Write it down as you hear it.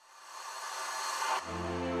You're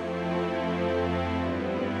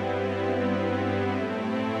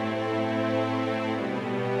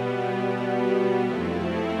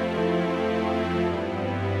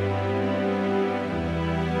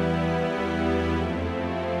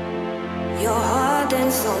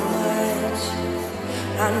hurting so much.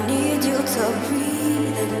 I need you to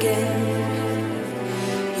breathe again.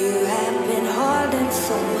 You have been holding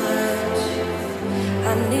so much.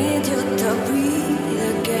 I need you to breathe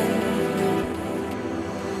again.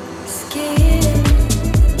 Skin,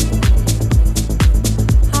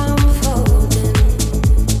 I'm folding.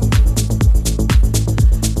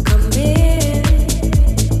 Come in,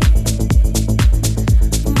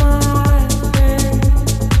 my friend.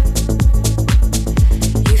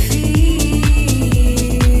 You feel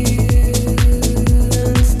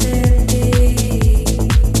unsteady,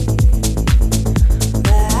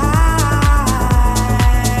 but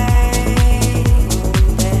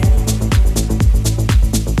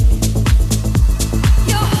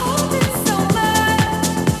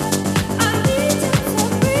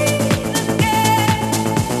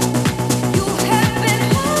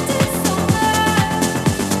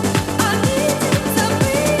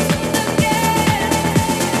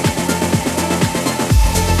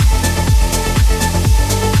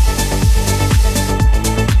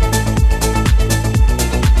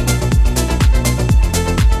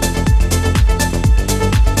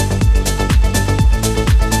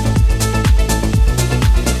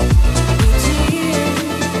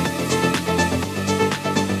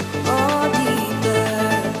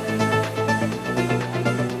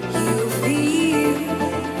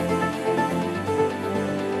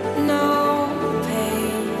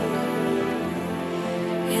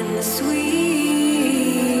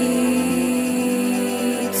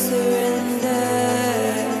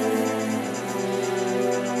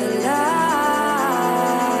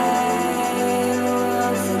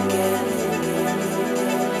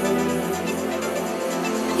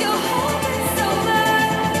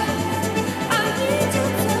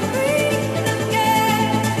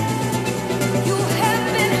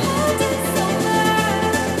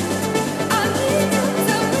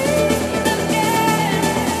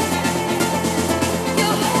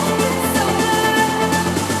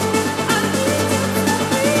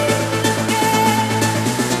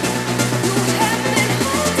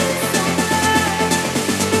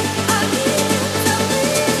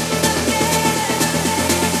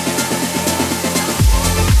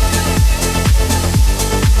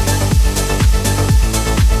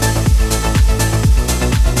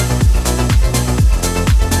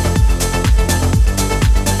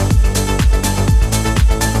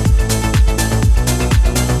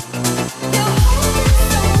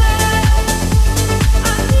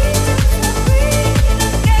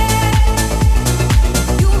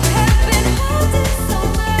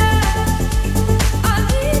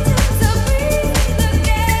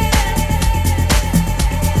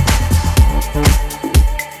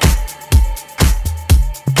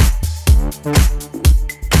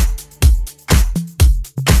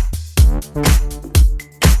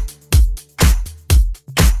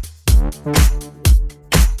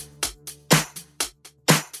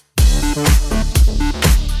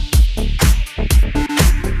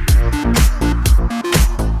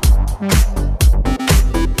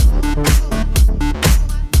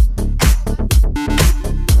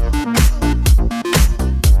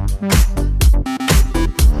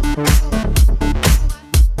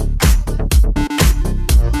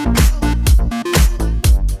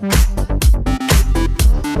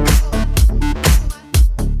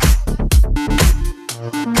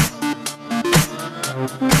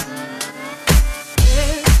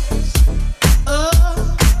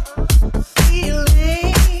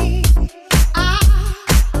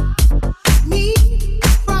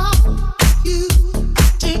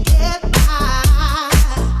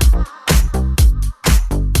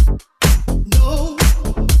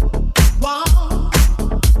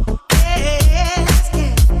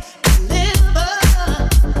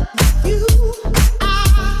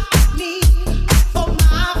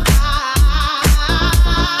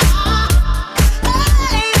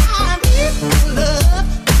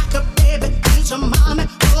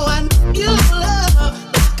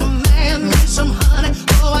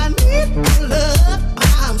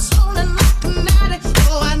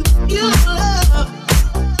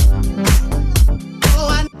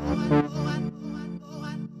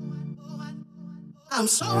I'm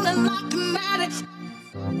soaring like an addict.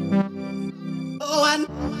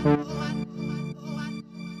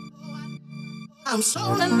 I'm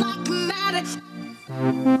soaring like an addict.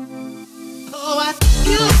 Oh, I need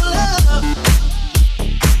your love.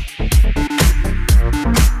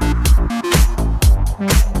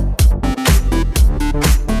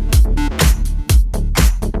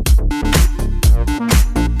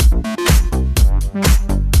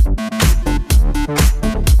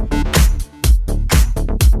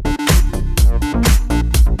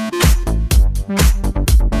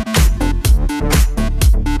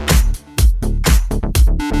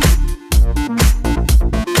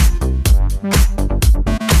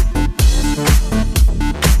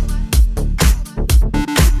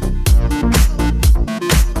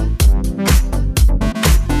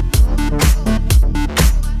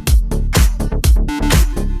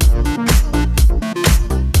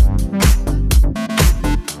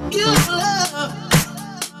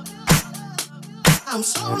 I'm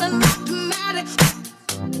soaring like an addict.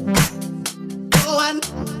 Oh,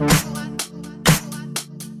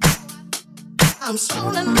 I'm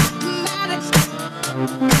soaring like an addict.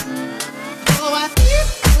 Oh, I need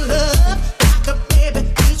your love like a baby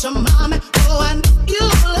needs some mommy. Oh, I need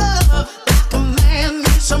your love like a man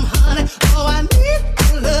needs some honey. Oh, I need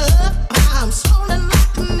your love. I'm soaring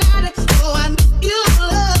like an addict. Oh, I need your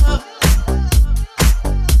love.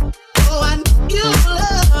 Oh, I need your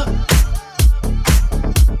love.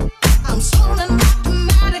 I'm soaring like an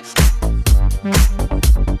addict.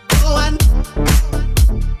 Oh,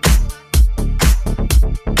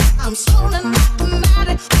 I'm soaring like an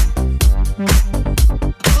addict.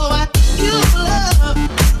 Oh, I need your love.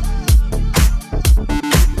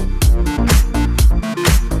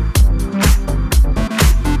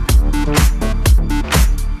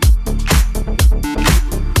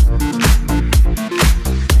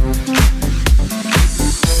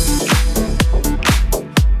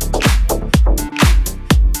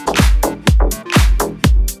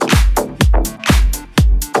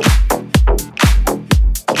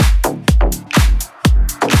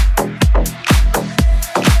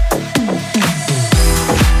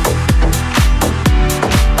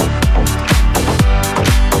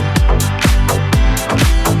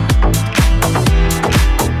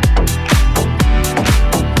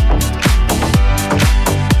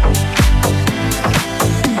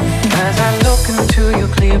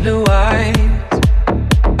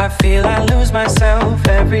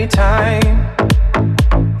 Every time,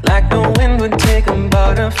 like the wind would take a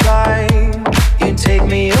butterfly, you take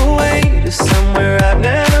me away to somewhere I've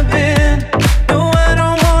never been. No, I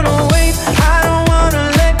don't wanna wait, I don't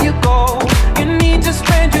wanna let you go. You need to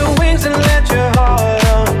spread your wings and let your heart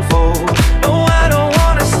unfold. No, I don't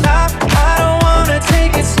wanna stop, I don't wanna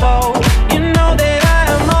take it slow. You know that I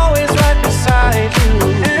am always right beside you.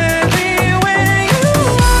 Everywhere you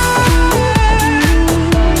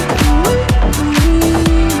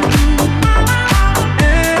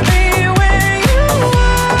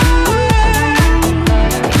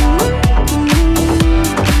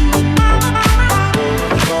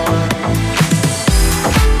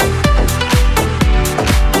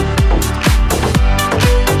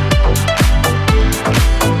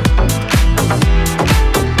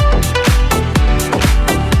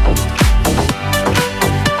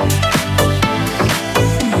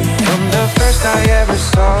I ever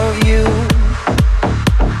saw you,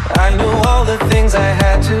 I knew all the things I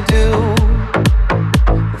had to do.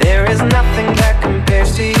 There is nothing that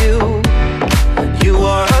compares to you. You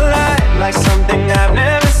are alive like something I've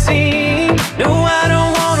never seen. No, I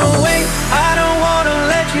don't wanna wait, I don't wanna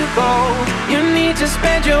let you go. You need to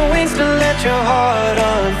spread your wings to let your heart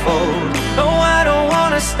unfold. No, I don't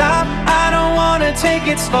wanna stop, I don't wanna take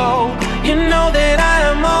it slow. You know that I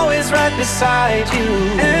am always right beside you.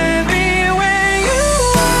 Everywhere you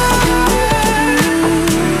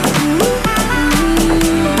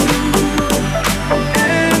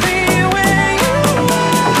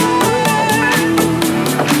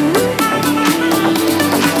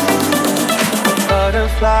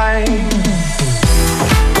butterfly.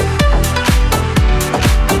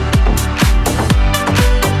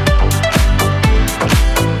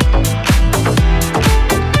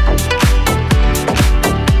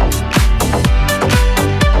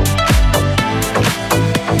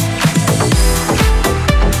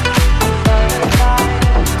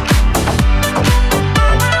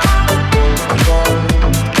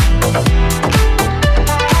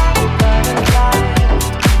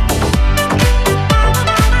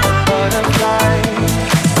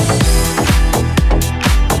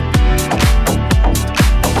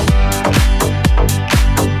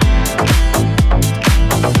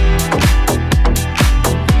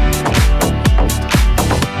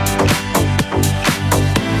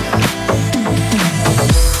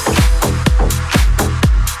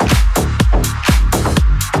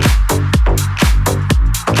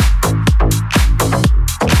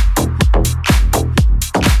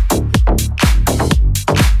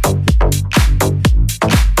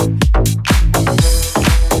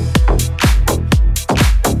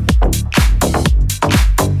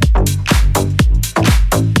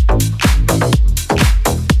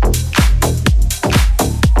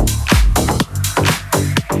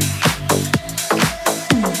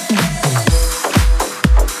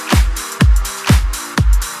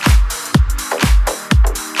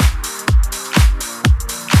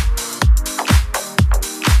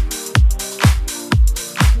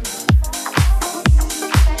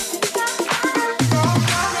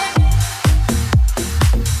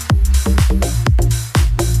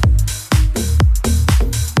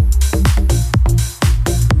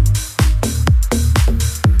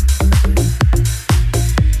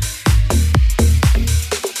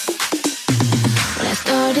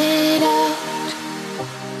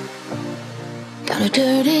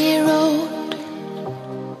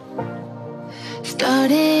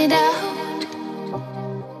 Started out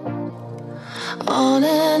all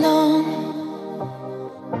alone,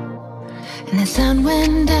 and the sun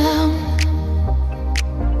went down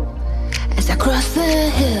as I crossed the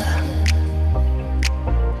hill,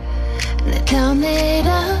 and the town lit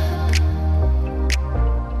up.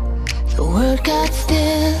 The world got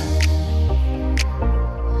still.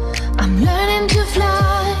 I'm learning to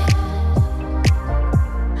fly,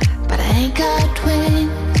 but I ain't got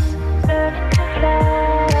wings.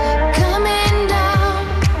 Coming down,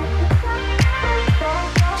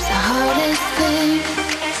 it's the hardest thing.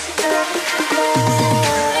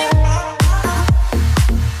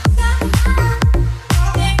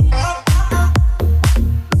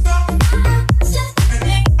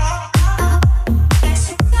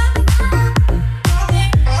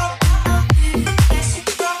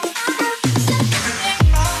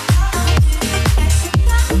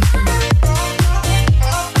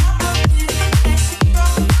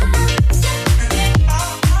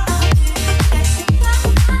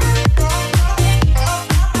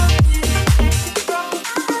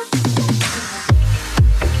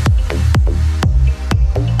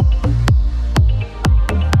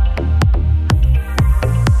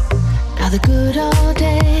 The good old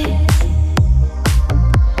days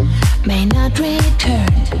may not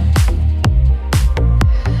return,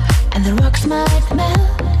 and the rocks might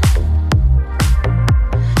melt,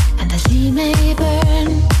 and the sea may burn.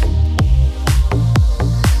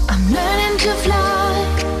 I'm learning to fly,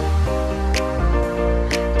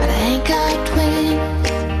 but I ain't got wings.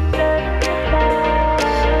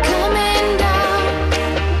 Coming down,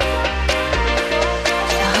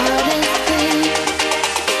 it's the hardest thing.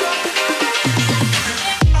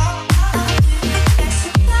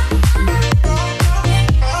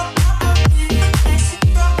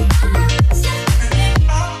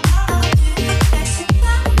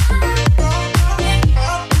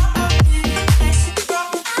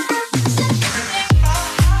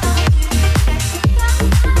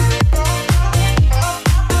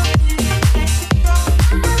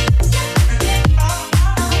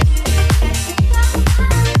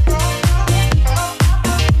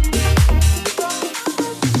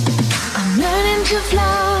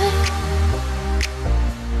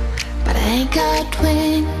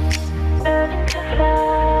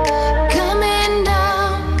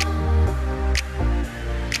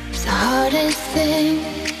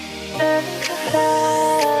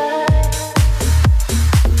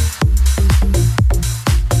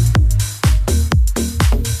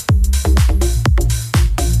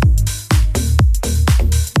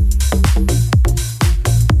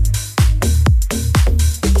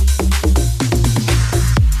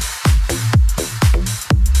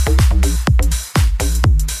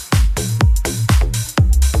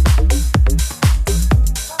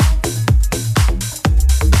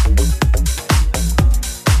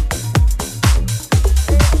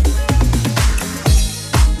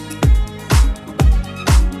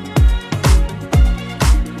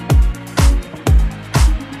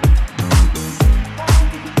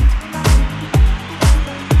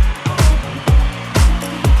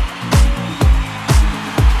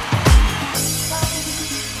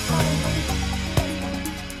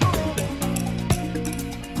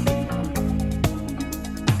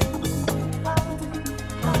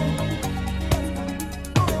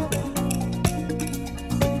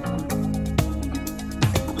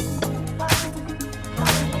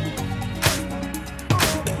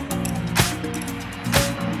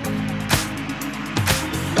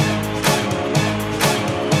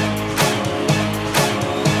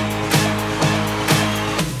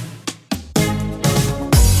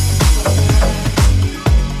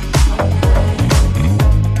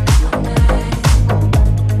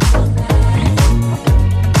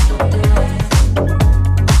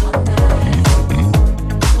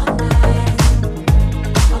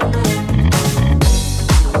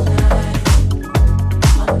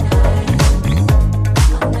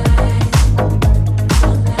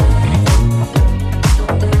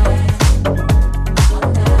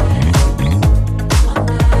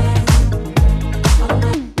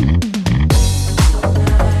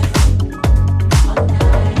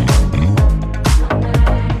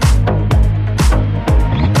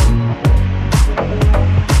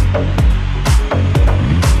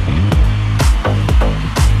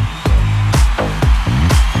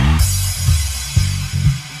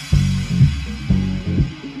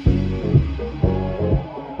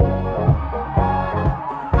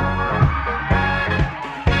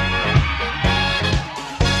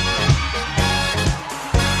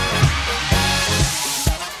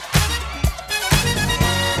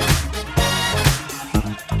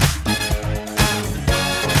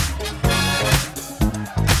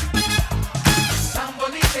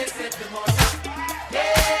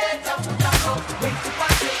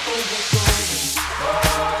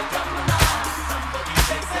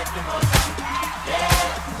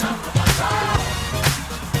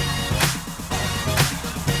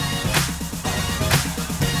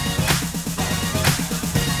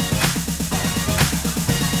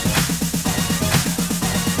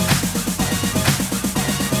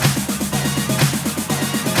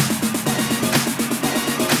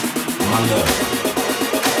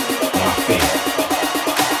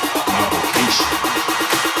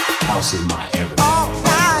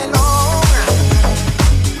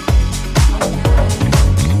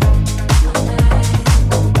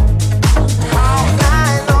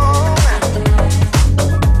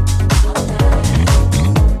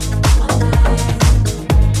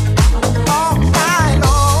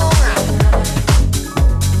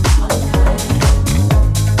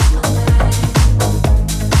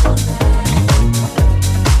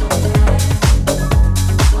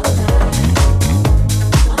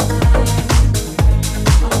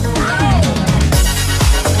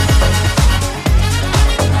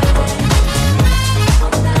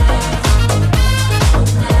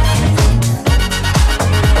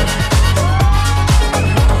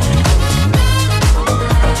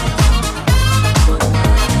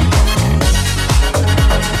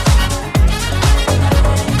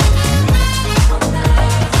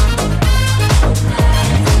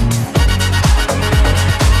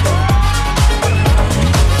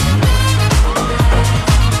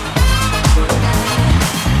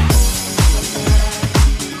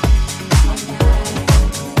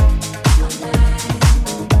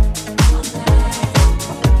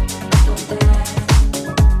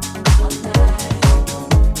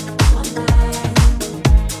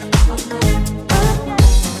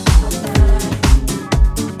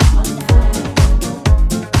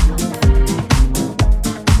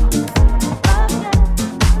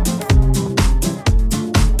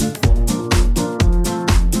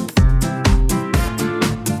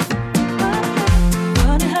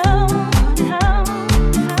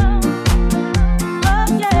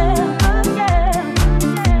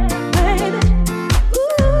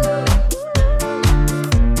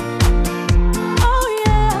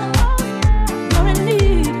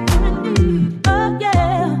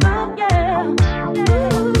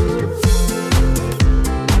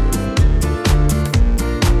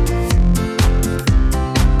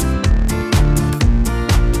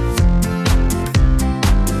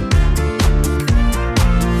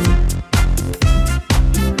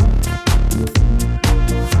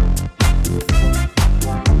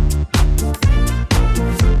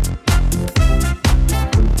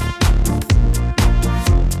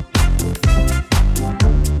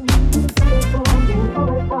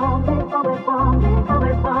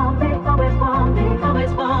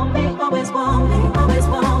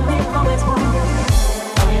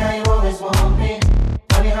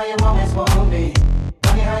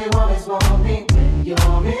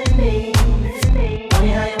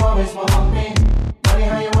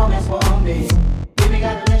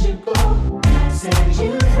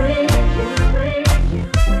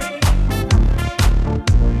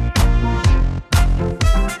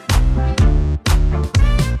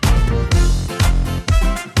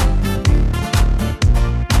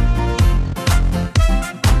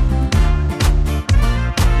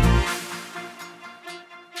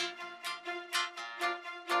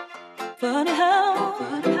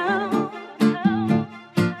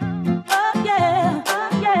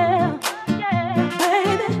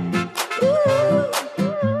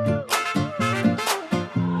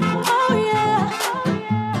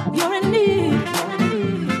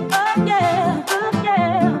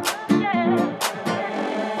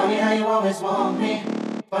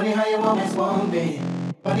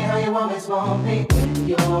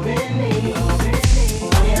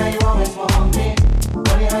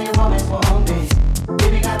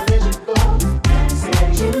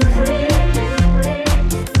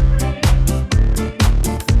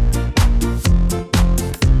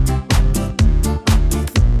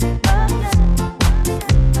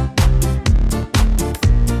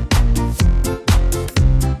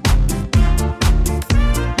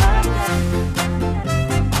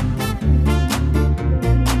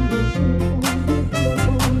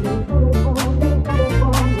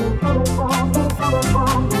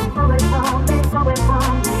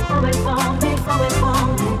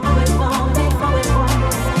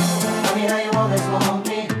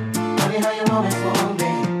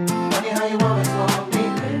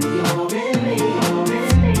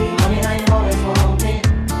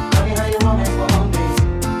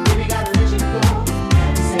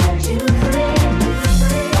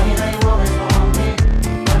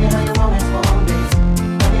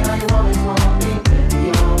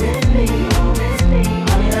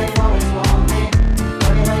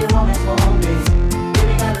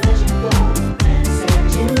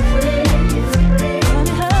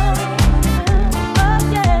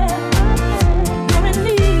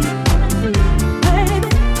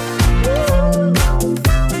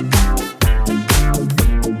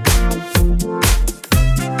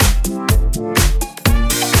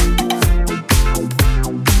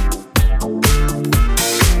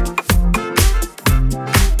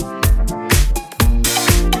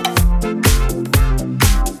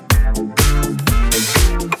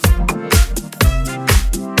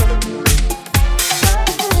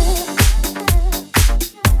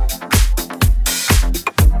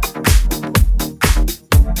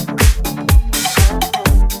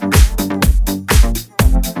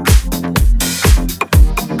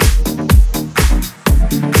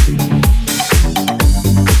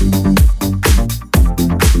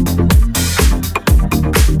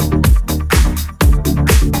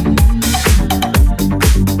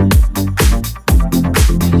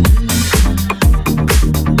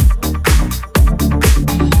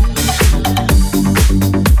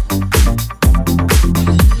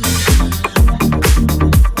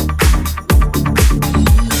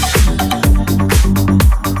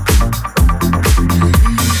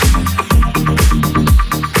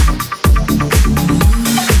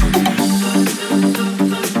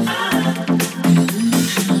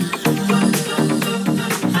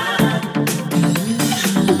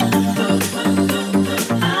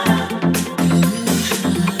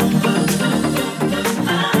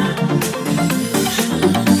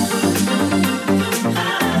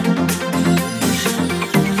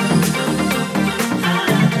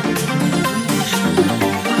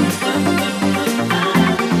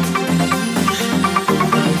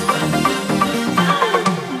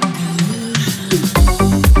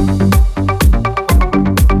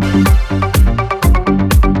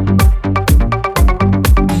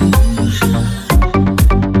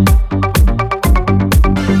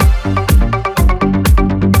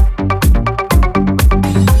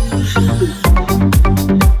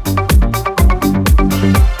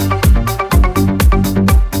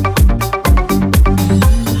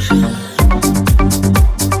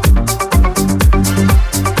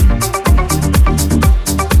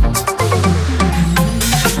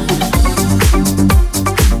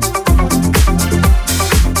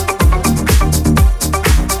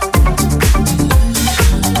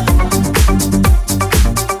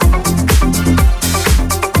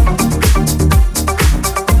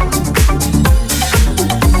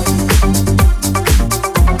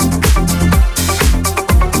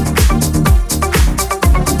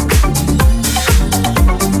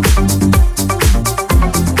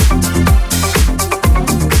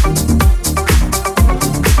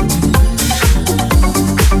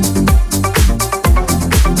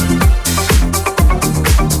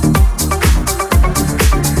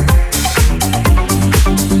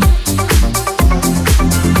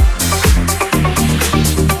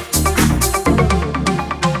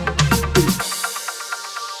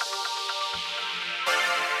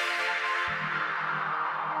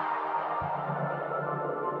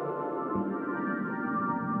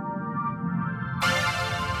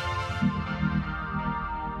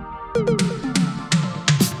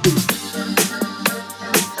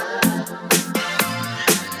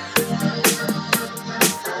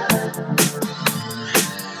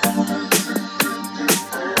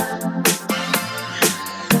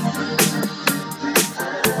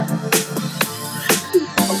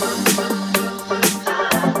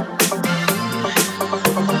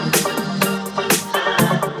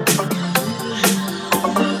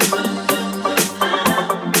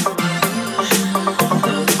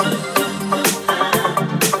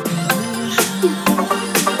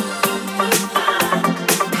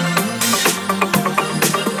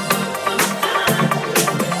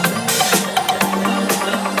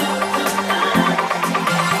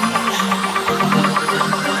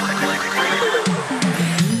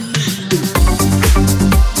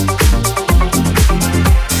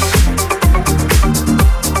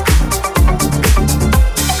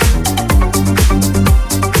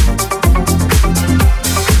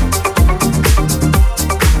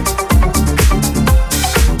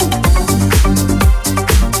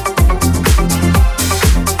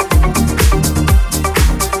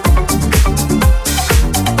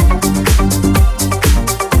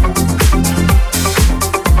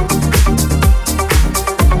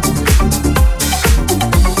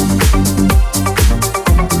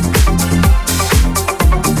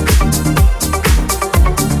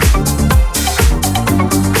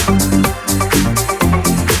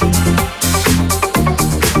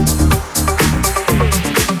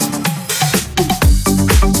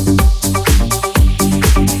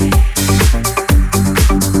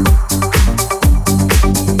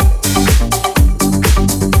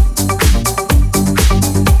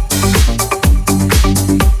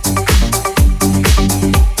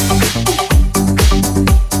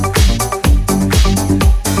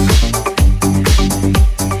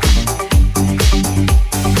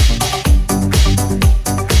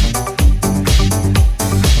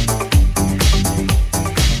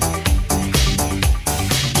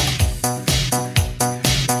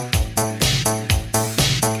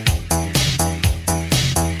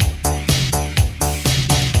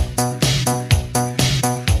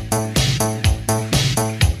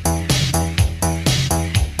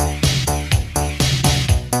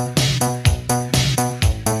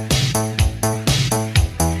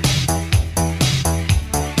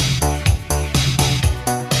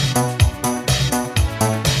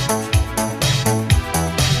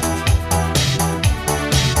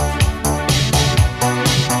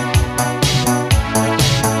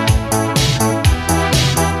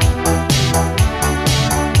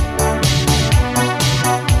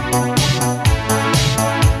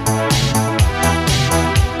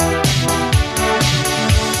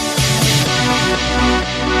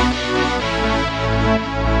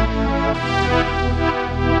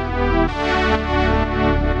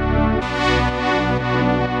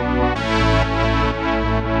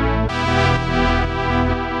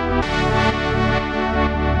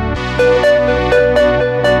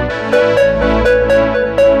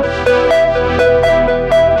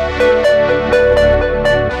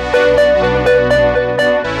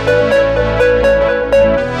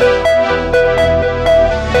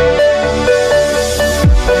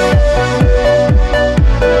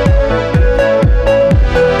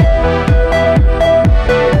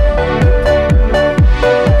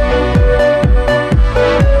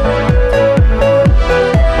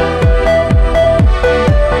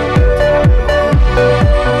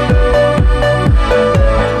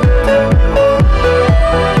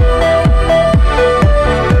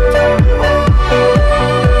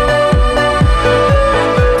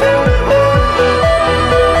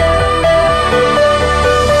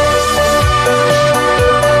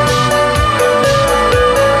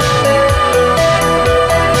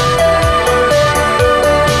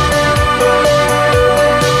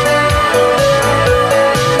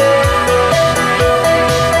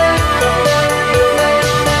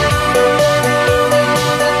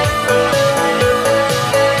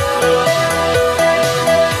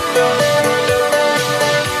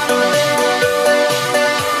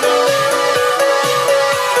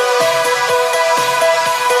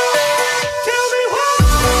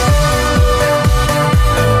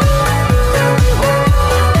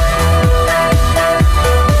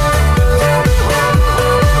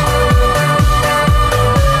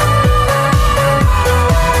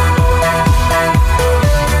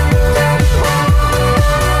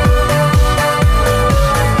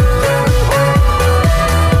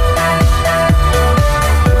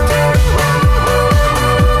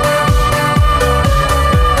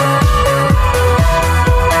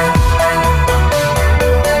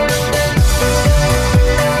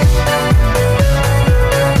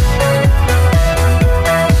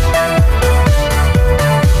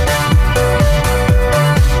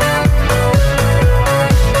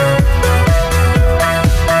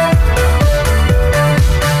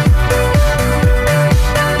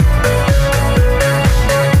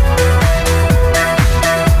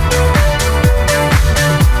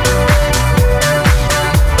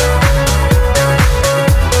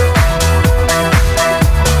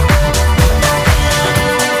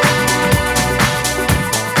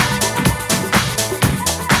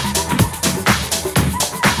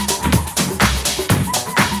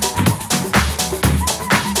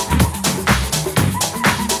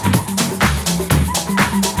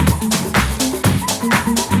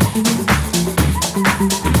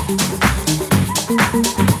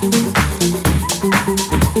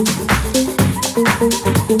 We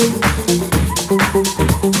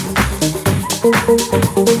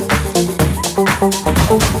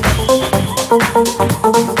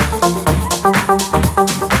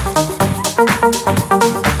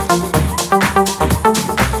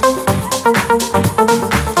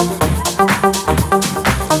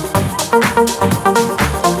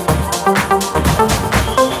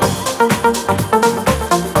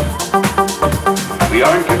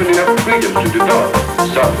aren't given enough freedom to develop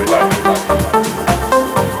self-reliance.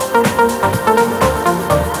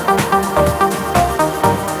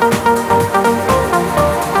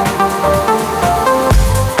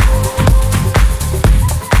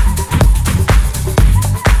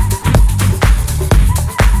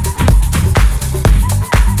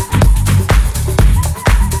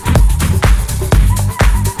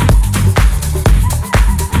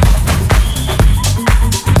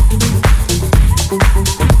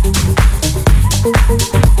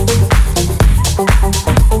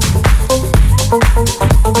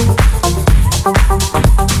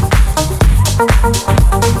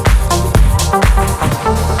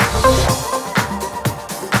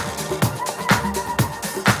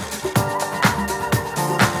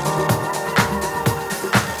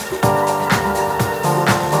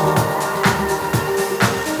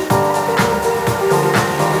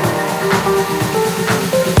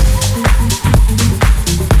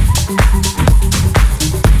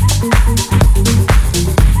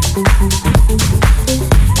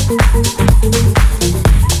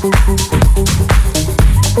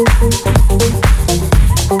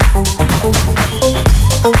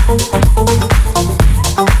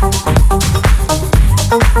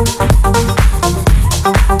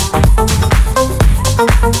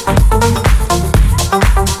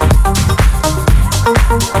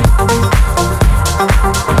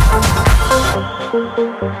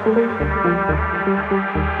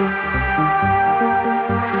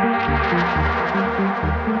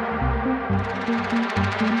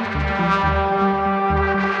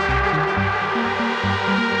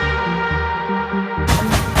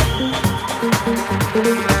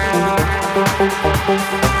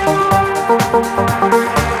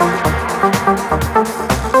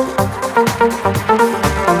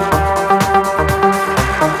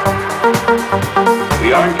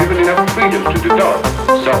 We aren't given enough freedom to develop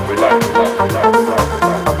self-reliance.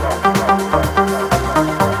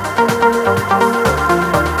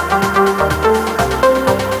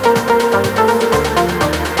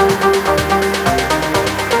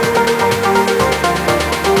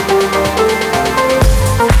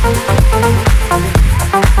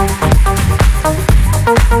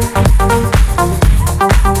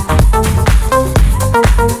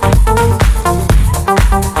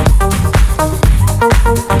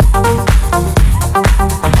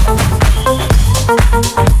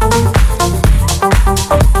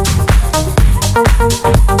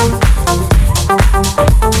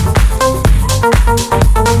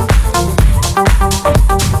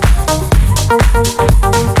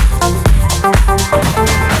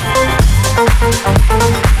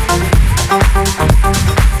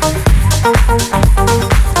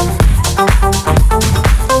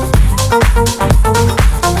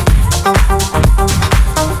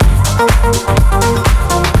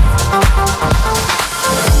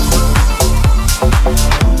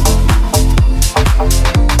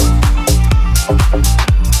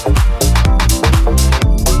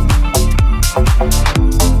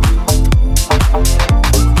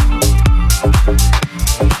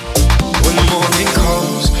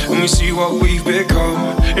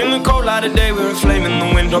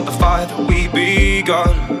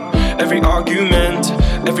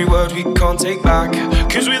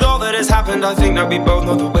 I think that we both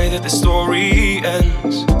know the way that the story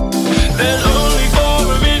ends. Then only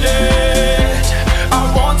for a minute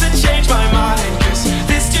I want to change my mind, 'cause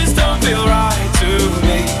this just don't feel right to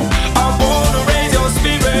me. I wanna raise your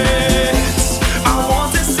spirits, I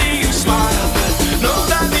want to see you smile, but no,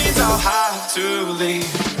 that means I'll have to leave.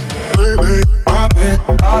 I've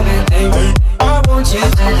been thinking, I want you to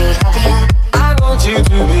be happier, I want you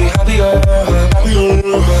to be happier, happier.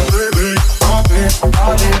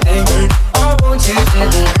 I've been thinking, I want you to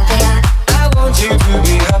be happier, I want you to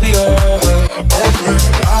be happier.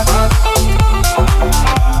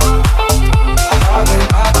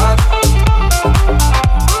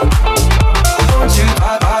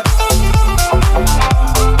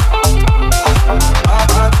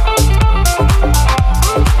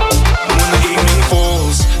 When the evening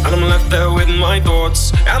falls and I'm left there with my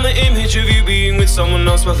thoughts and the image of you being with someone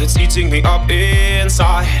else well it's eating me up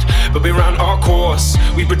inside. But we ran our course,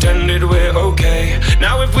 we pretended we're okay.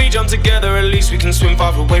 Now if we jump together, at least we can swim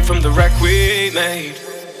far away from the wreck we made.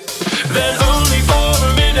 Then only for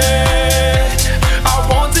a minute, I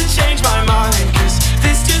want to change my mind, 'cause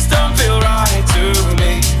this just don't feel right to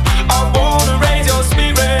me. I wanna raise your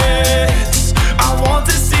spirits, I want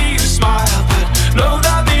to see you smile, but no,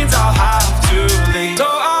 that means I'll have to leave. So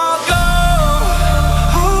I'll go,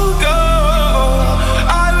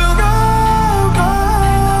 I will go.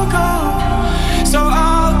 So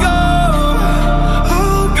I'll go,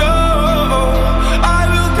 I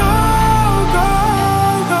will go.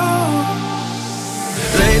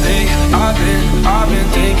 Lately, I've been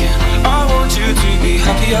thinking, I want you to be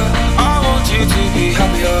happier, I want you to be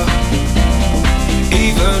happier.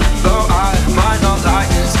 Even though I might not like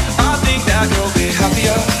this, I think that you'll be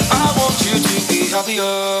happier. I want you to be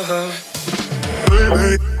happier.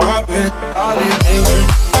 Lately, I've been thinking,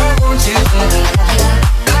 I want you to be happier,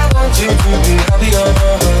 I want you to be happier.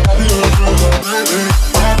 Lately,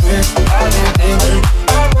 I've been thinking,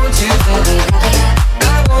 I want you to be happier,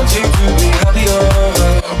 I want you to be happier.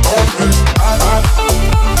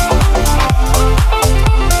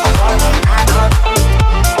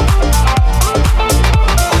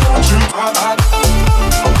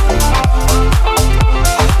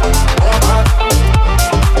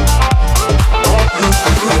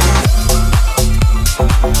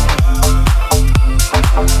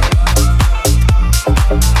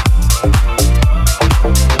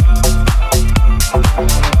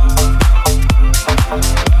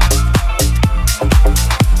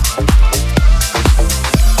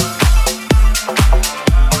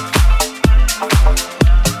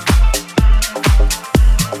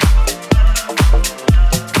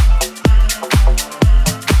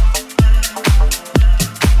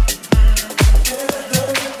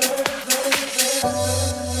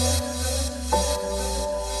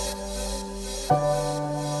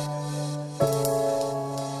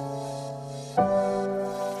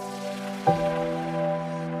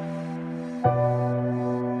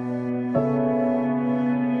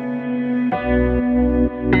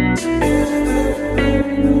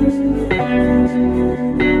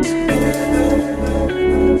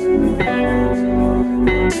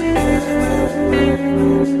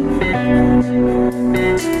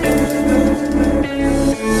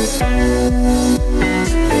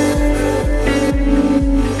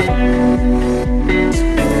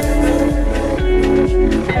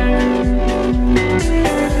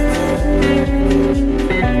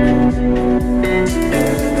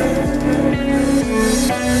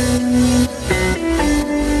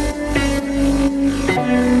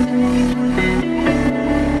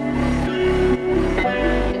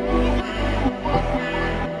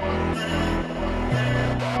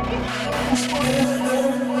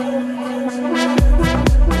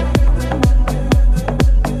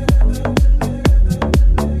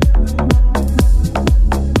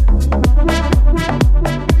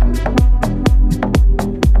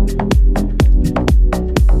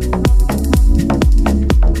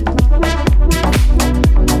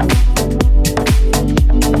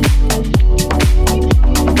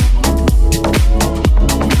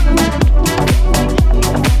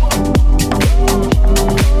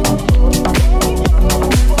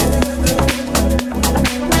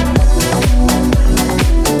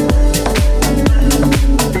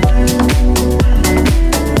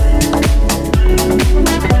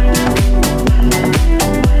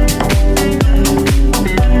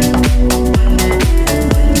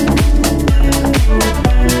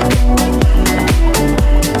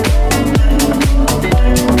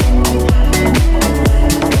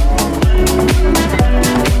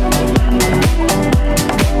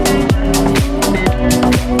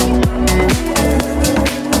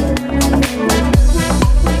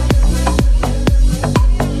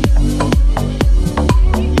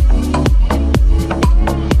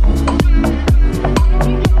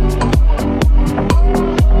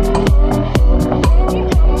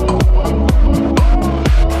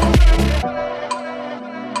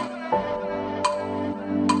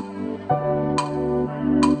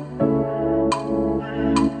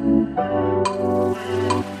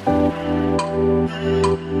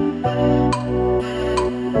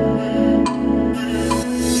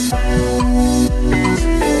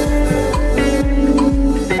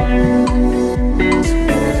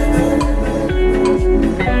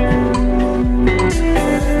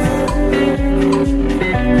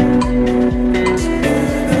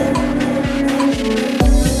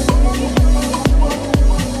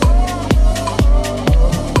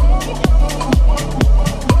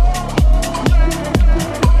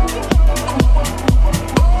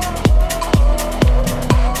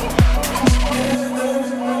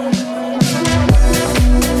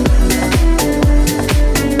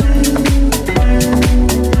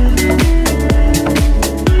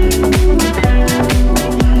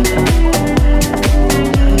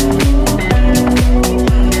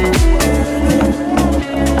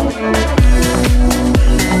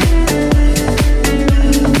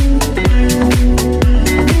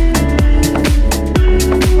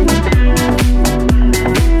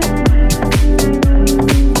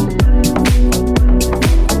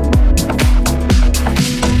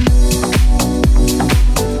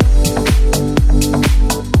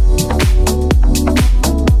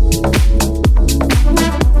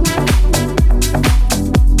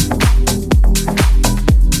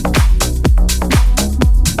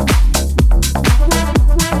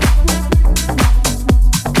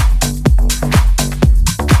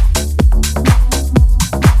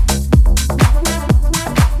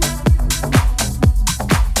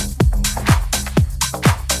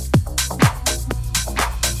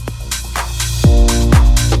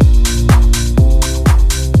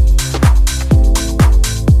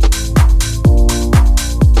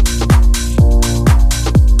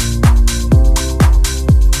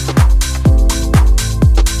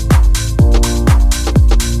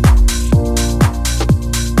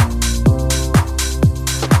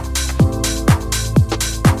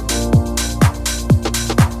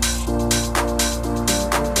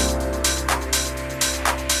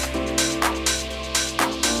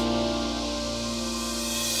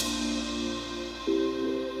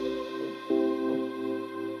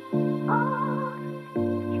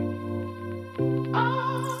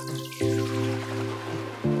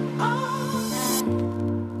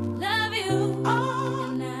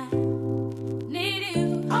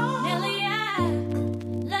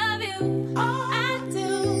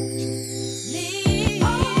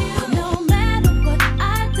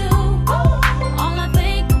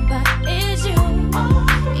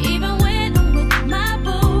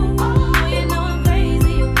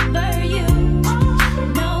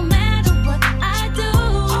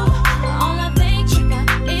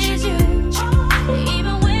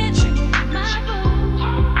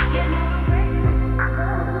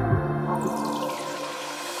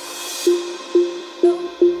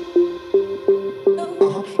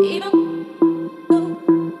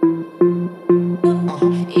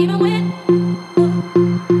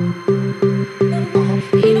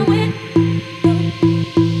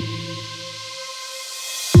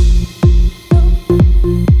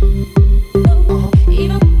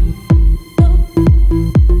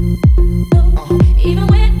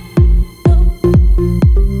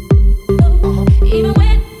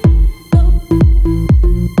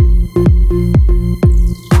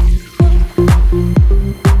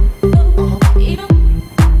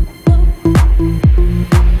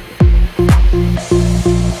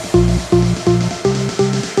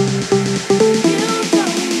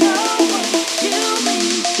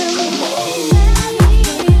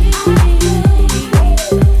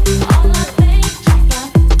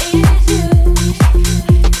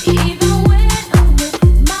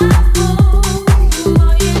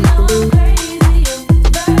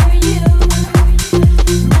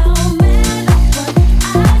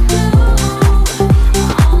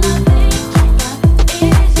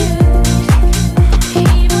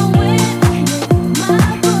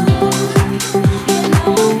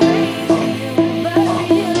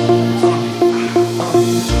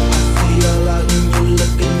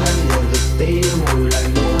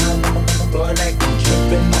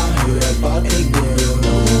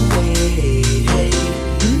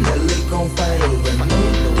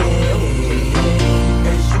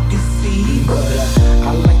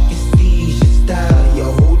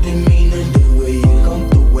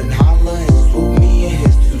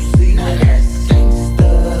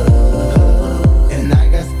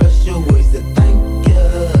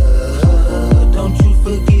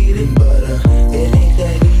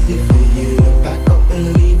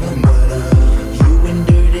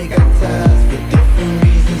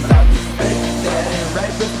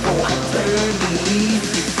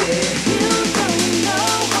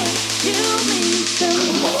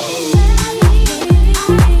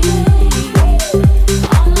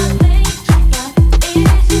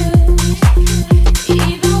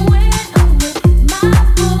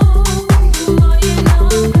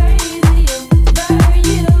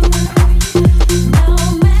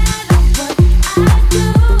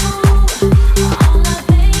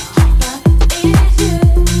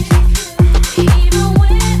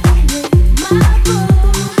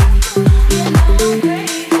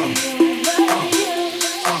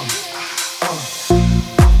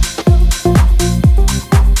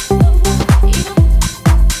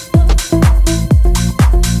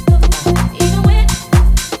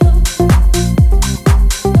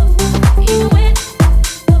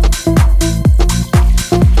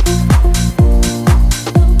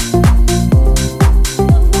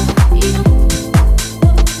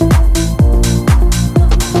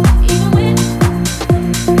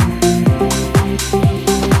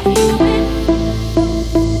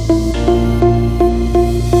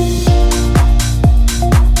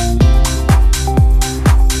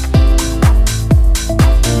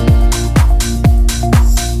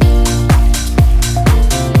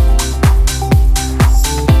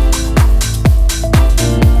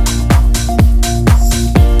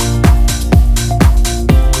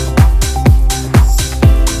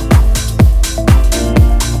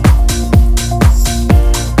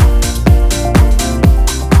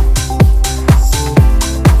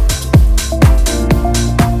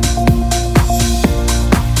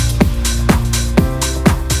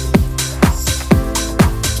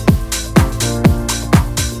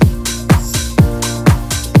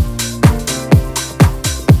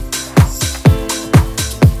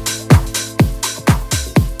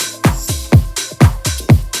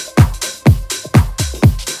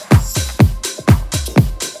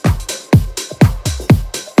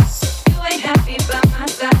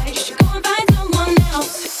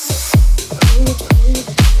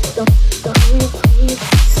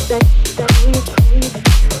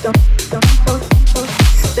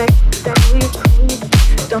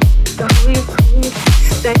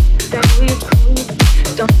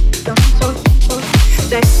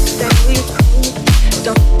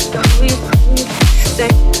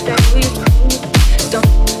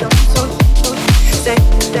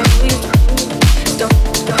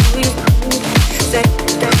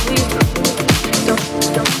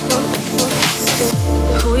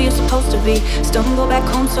 Stumble back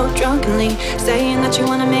home so drunkenly, saying that you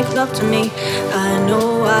wanna make love to me. I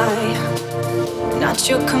know why. Not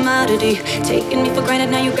your commodity, taking me for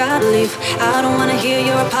granted, now you gotta leave. I don't wanna hear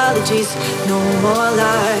your apologies, no more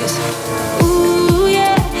lies. Ooh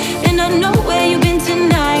yeah, and I know where you've been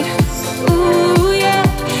tonight. Ooh yeah,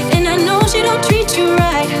 and I know she don't treat you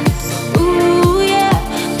right. Ooh yeah,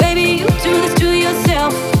 baby, you do this to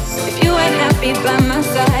yourself. If you ain't happy by my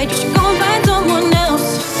side, you should go and find someone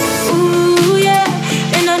else. Ooh yeah,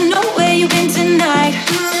 and I know where you've been tonight.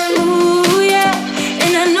 Ooh yeah,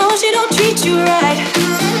 and I know she don't treat you right.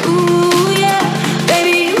 Ooh yeah,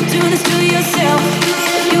 baby, you do this to yourself.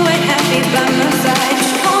 If you ain't happy by my side, you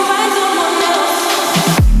should go and find someone else.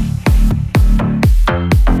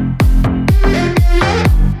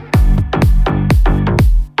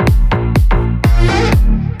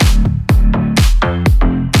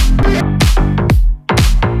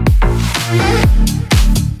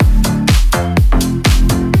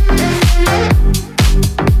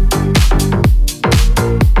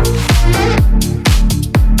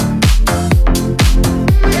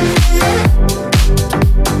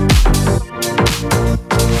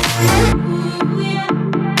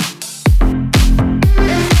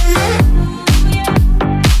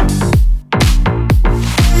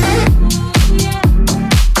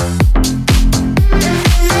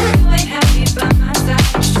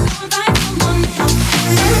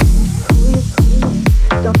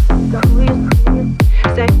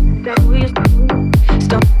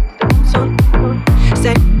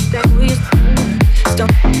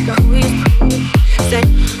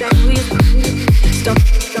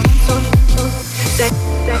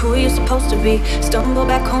 Stumble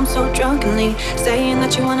back home so drunkenly, saying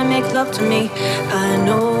that you wanna make love to me. I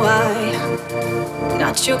know why.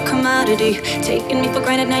 Not your commodity, taking me for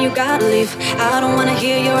granted, now you gotta leave. I don't wanna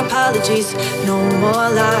hear your apologies, no more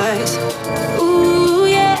lies. Ooh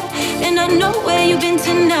yeah, and I know where you've been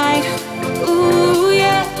tonight. Ooh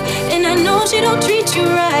yeah, and I know she don't treat you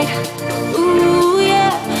right. Ooh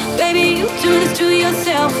yeah, baby, you do this to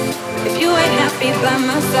yourself. If you ain't happy by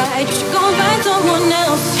my side, you should go and find someone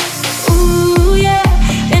else. Ooh yeah,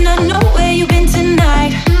 and I know where you've been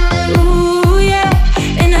tonight. Ooh yeah,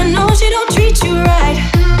 and I know she don't treat you right.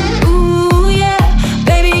 Ooh yeah,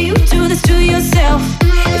 baby, you do this to yourself.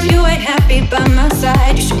 If you ain't happy by my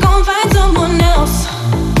side, you should go and find someone else.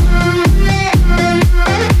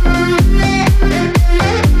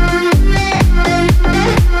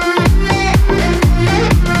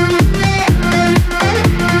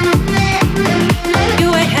 You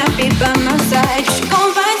ain't happy by my side, you should go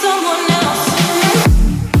and find someone else.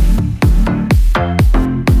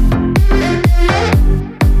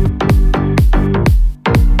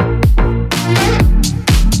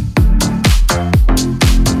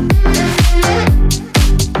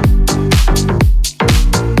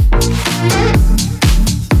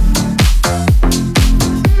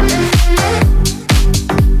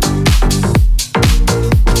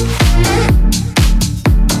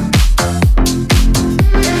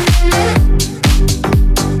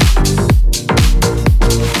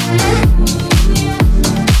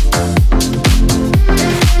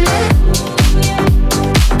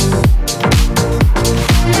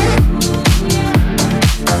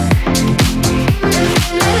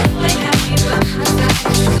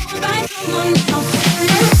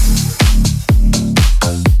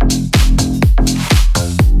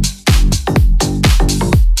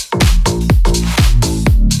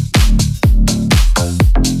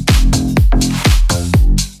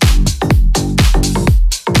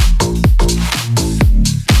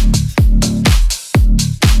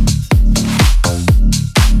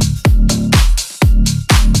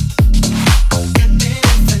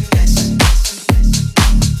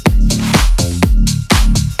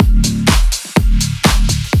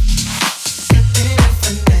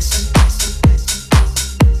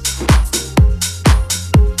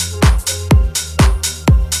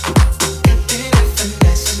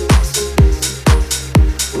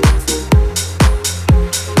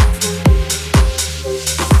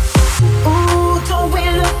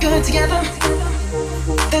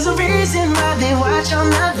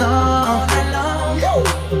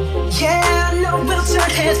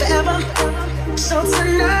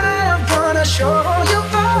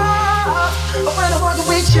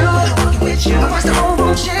 With you, I watch the whole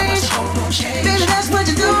world change. Baby, that's what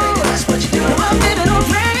you do.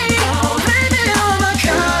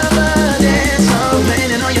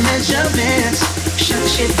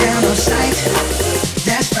 down on sight.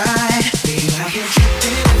 That's right. We out here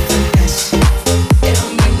tripping in finesse. It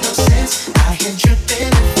don't make no sense. Out here tripping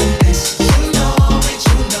in finesse. You know it,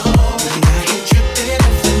 you know. We out here tripping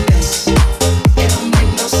in finesse. It don't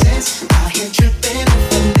make no sense. Out here tripping in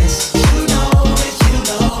finesse. You know it, you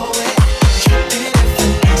know it. Tripping in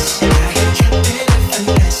finesse. Out here tripping in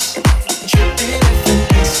finesse. Tripping in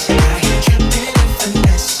finesse. Out here tripping in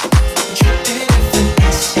finesse. Tripping in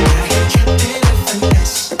finesse. Out here tripping in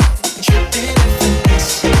finesse. Tripping in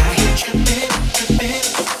finesse. Out here tripping, tripping.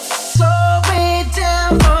 Slow it down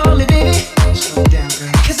for me, baby. Slow it down,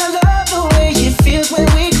 girl. 'Cause I love the way it feels when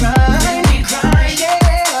we cry. We cry,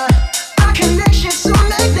 yeah. Our connection so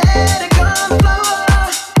magnetic on the floor.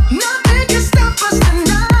 Nothing can stop us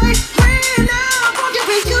tonight. When I walk in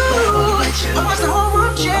with you, I watch the whole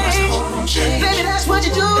world change. Baby, that's what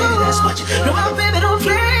you do. No, baby, don't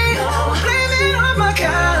play. Blame it on my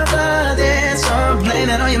confidence, or blame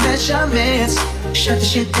it on your measurements. Shut the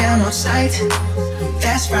shit down on sight.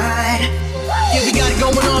 That's right. Yeah, we got it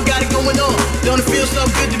going on, got it going on. Don't it feel so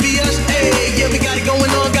good to be us? Hey, yeah, we got it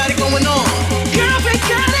going on, got it going on. Girl, we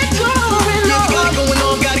got it going on. Yeah, we got it going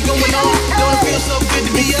on, got it going on. Don't it feel so good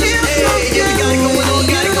to be us? Hey, yeah, we got it going on,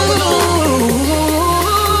 got it going on.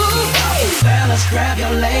 Fellas, grab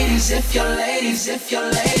your ladies if your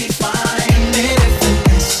lady fine.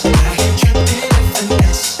 Finesse, I hear tripping in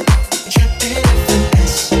finesse. Tripping in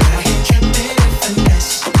finesse, I hear tripping in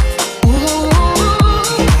finesse. Ooh,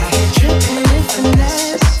 I hear tripping in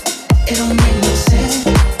finesse. It don't make no sense.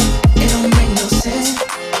 It don't make no sense.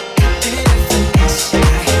 Tripping in finesse, I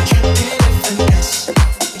hear tripping in finesse.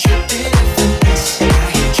 Tripping in finesse, I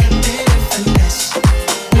hear tripping in finesse.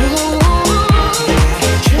 Ooh, I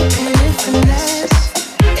hear tripping in finesse.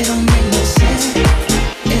 It don't make no sense.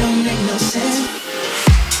 It don't make no sense.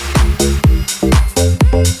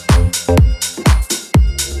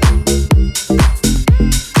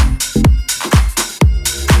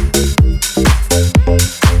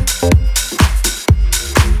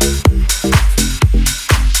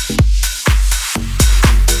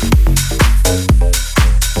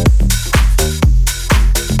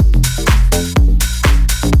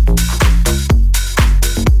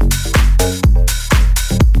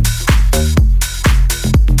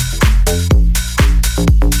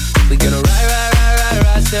 We gonna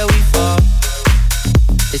ride till we fall.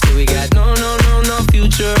 They say we got no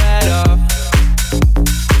future at all.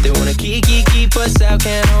 They wanna keep us out,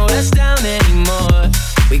 can't hold us down anymore.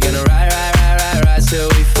 We gonna ride till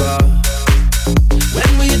we fall.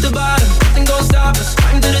 When we hit the bottom, nothing gon' stop us.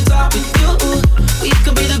 Climb to the top with you. We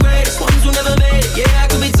could be the greatest ones who never made it. Yeah, I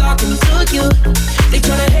could be talking to you. They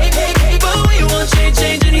tryna hate, but we won't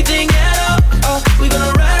change anything at all. Oh, we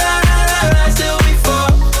gonna ride till we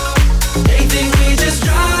fall. They think we just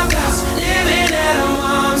dropped out, living at our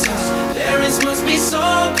mom's house. Parents must be so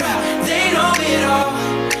proud, they know it all.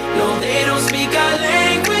 No, they don't speak our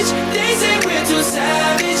language. They say we're too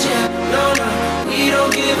savage. Yeah, no, we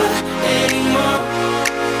don't give up anymore.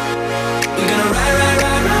 We're gonna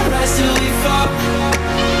ride till we fall.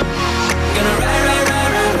 Gonna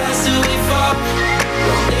ride till we fall.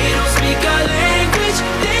 No, they don't speak our language.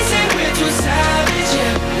 They say we're too savage.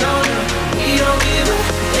 Yeah, no, we don't give up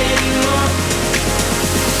anymore.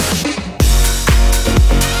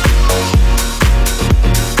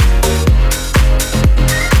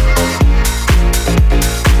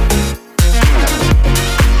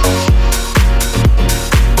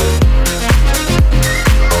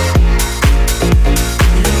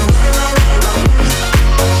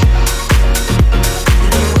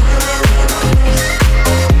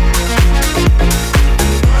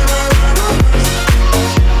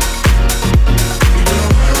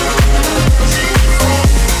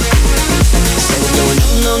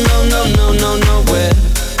 Nowhere.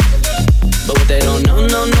 But what they don't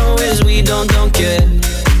know is we don't care.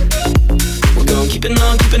 We're gonna keep it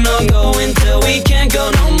on going till we can't go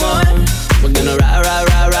no more. We're gonna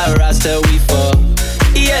ride till we fall.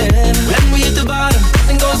 Yeah, when we hit the bottom,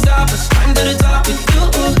 nothing gon' stop us. Climb to the top with you.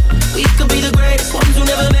 We could be the greatest ones who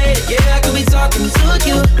never made it. Yeah, I could be talking to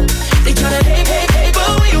you. They tryna hate,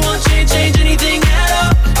 but we won't change anything at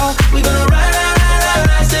all. Oh, we gonna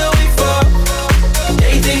ride till we fall.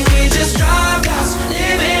 They think we just dropped out,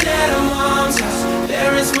 living at our mom's house.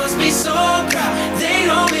 Parents must be so proud, they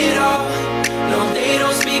know it all. No, they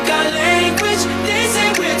don't speak our language. They say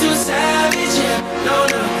we're too savage. Yeah, no,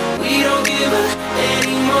 we don't give up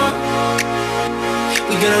anymore.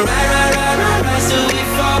 We gonna ride till we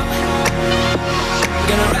fall. We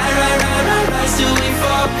gonna ride till we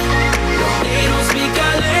fall. No, they don't speak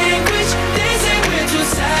our language. They say we're too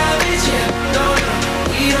savage. Yeah, no,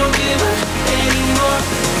 we don't give up anymore.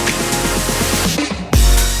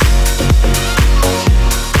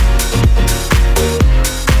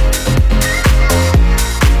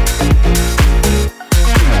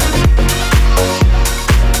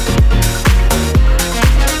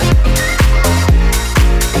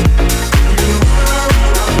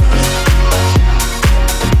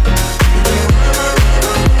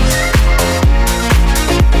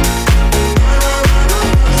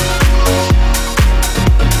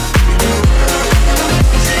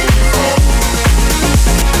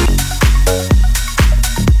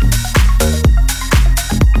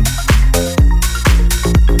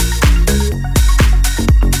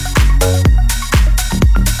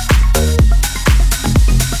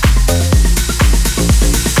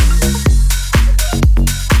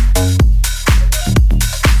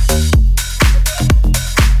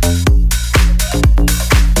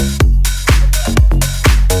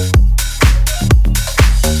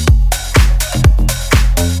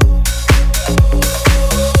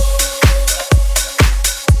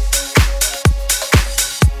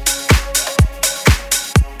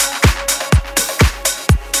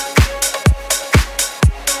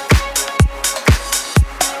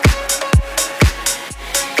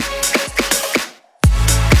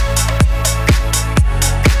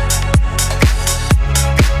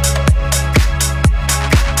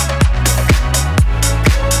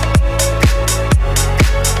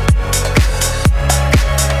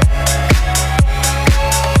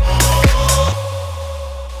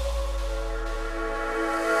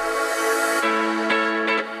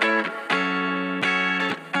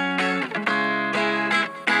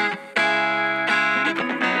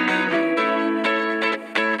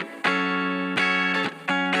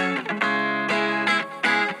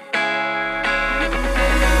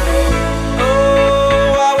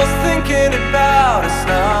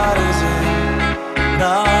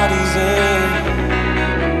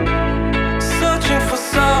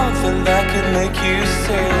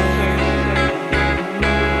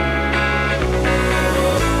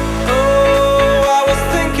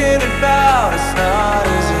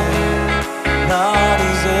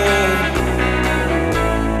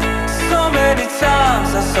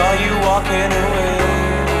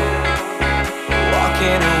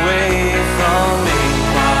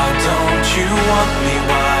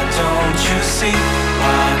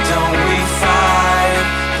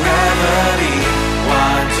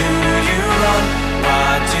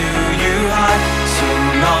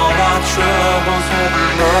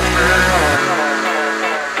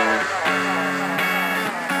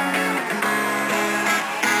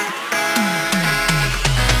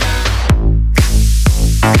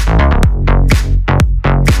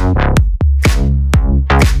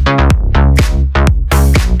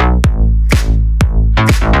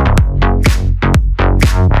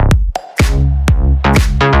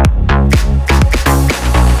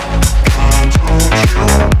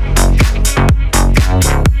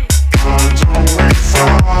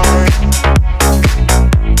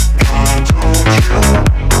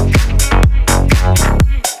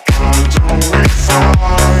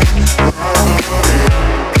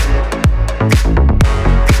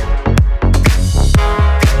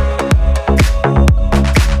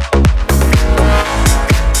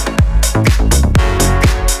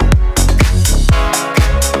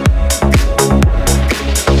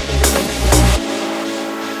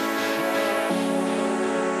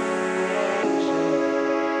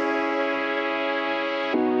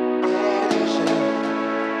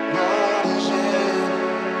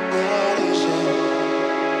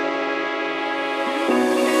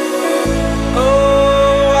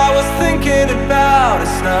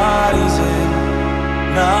 it's not easy,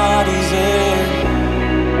 not easy.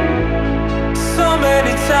 So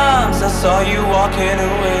many times I saw you walking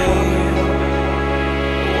away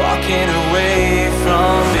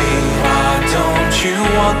from me. Why don't you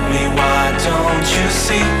want me? Why don't you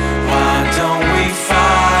see? Why don't we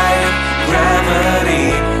fight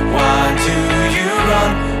gravity? Why do you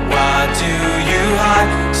run? Why do you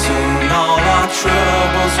hide? Soon all our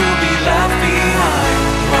troubles will be left behind.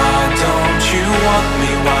 Why don't you want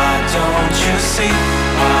me? Why don't you see?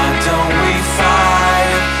 Why don't we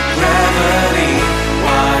fight gravity?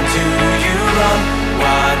 Why do you run?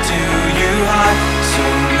 Why do you hide?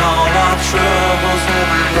 Soon all our troubles will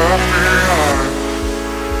be left behind.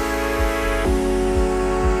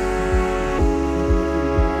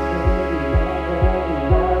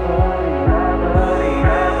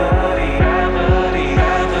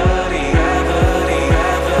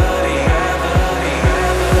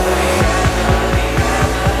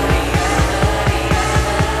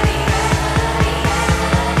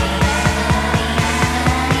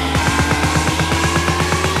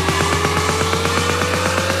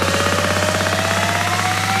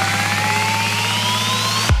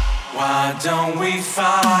 Why don't we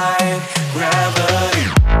fight gravity?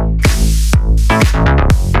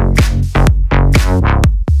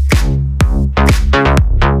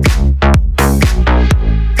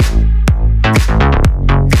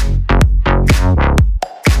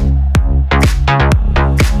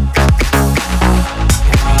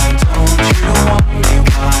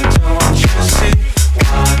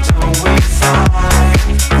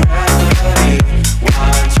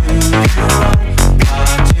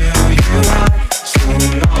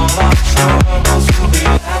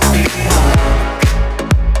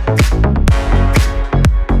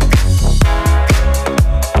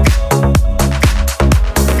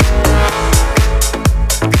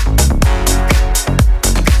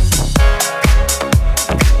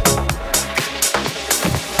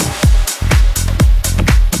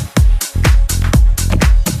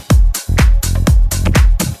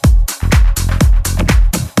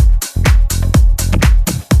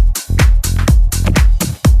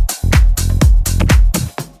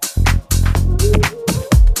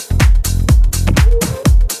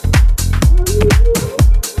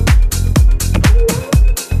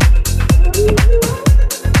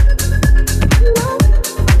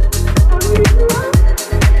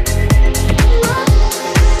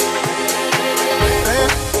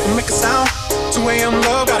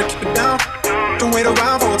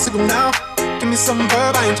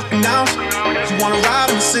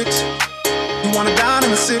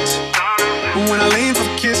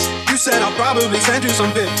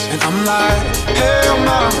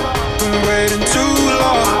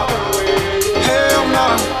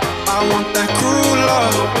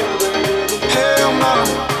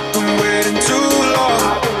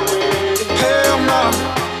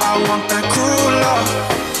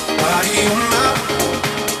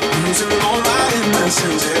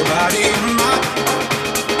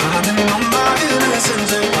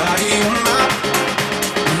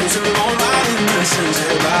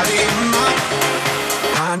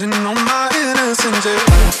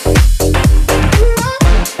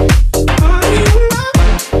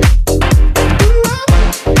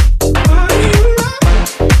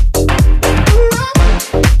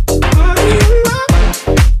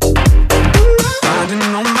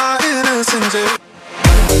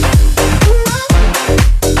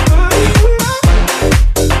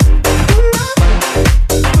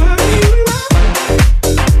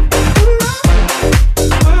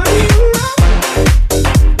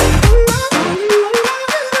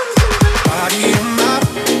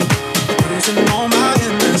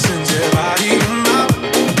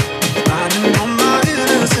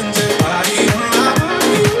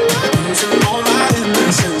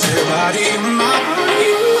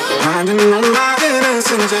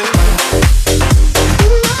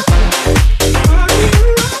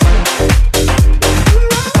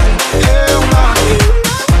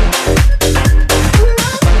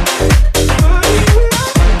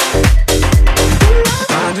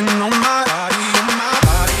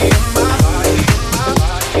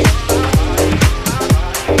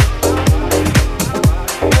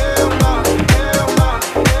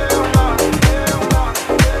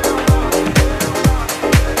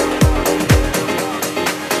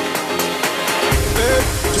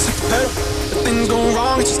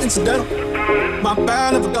 My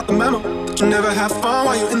bad, never got the memo. You never have fun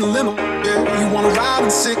while you're in the limo. Yeah, you wanna ride in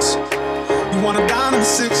the six, you wanna dine in the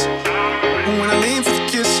six. And when I lean for the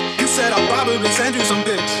kiss, you said I'll probably send you some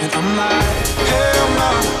pics. And I'm like, hell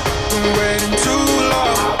no, been waiting too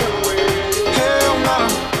long. Hell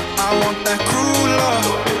no.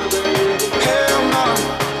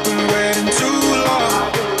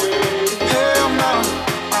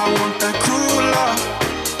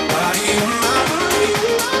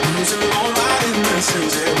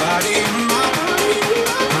 innocence, yeah. Body in my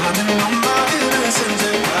minding on my innocence,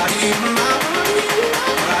 yeah. Body in my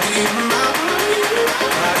body in my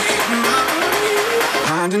body in my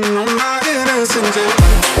minding on my innocence, yeah.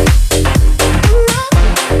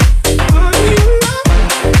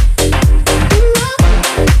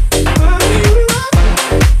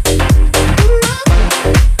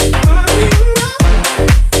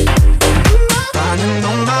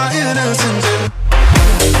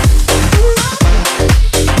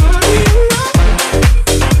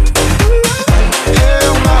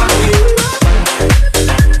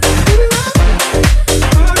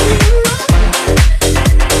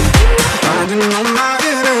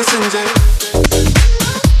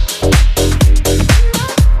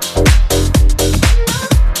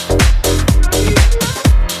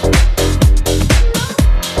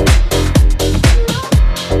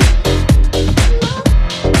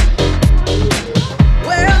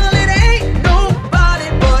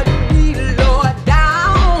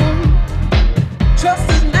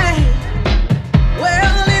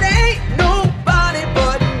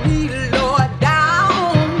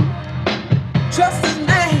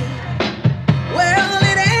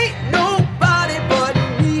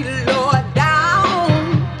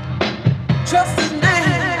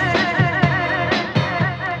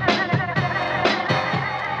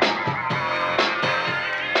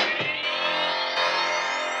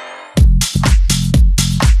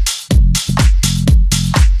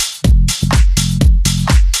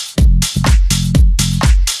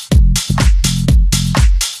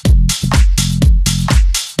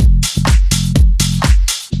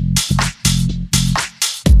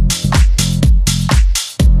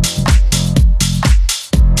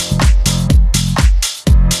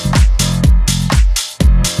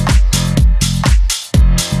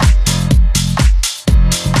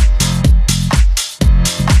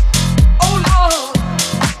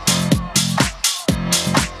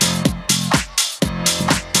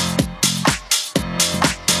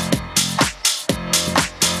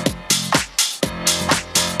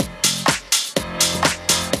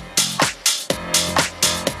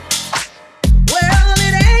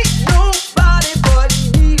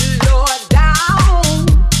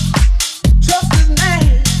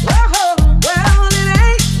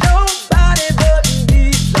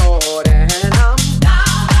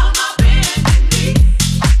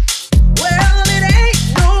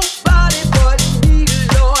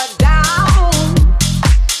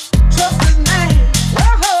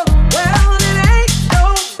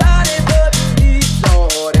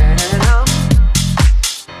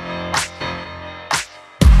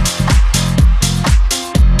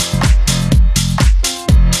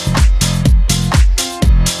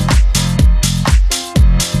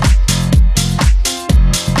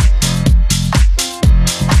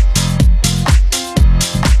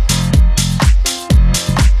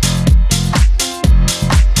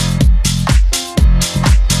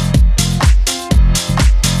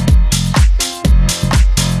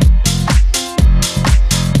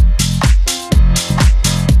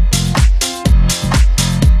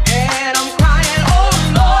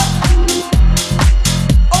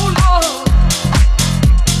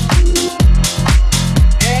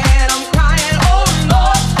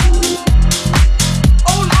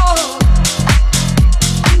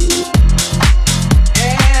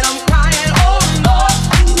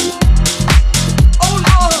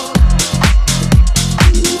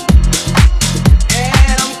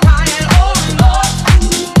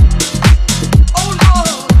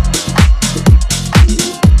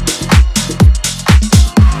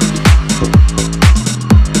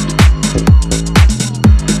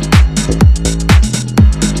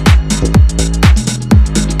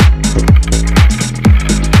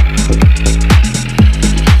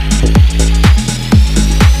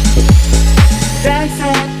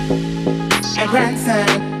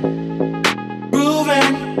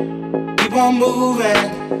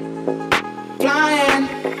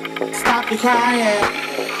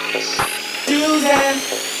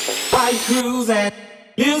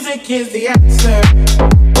 Is the answer.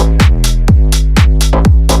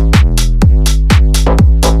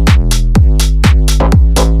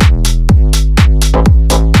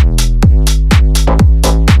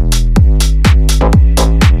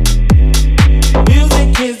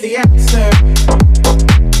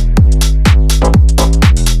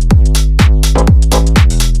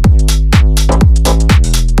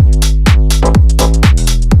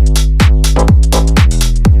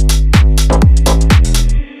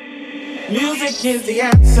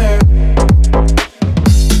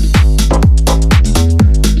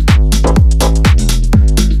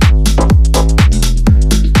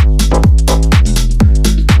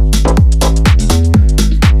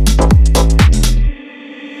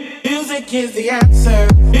 the answer.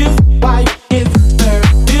 Is why is there.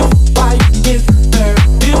 Is why is there.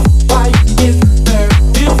 Is why is there.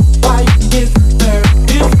 Is why is there.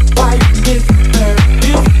 Is why is there.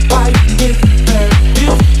 Is why is there.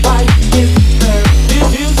 Is why is there. This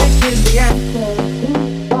music is the answer. Is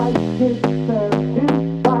why is there. Is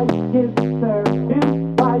why is there. Is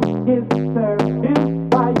why is there. Is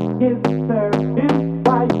why is there. Is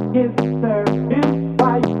why is there. Is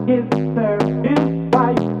why is there. Is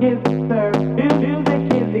why is there. This music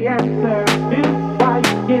is the answer. Is why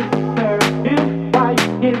is there. Is why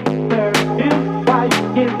is there. Is why is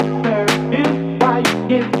there. Is why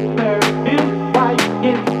is there. Is why is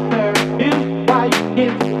there. Is why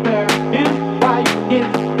is there. Is why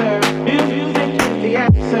is there. This music is the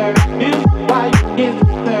answer. Is why is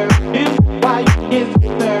there. Is why is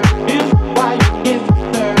there. Is why is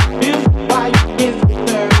there. Is why is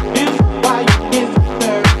there. Is why is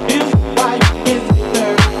there. Is why is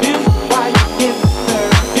there. Is why is there.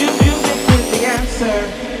 This music is the answer.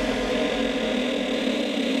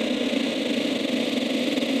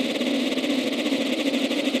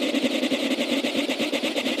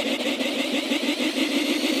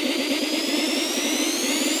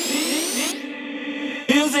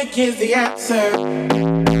 Music is the answer.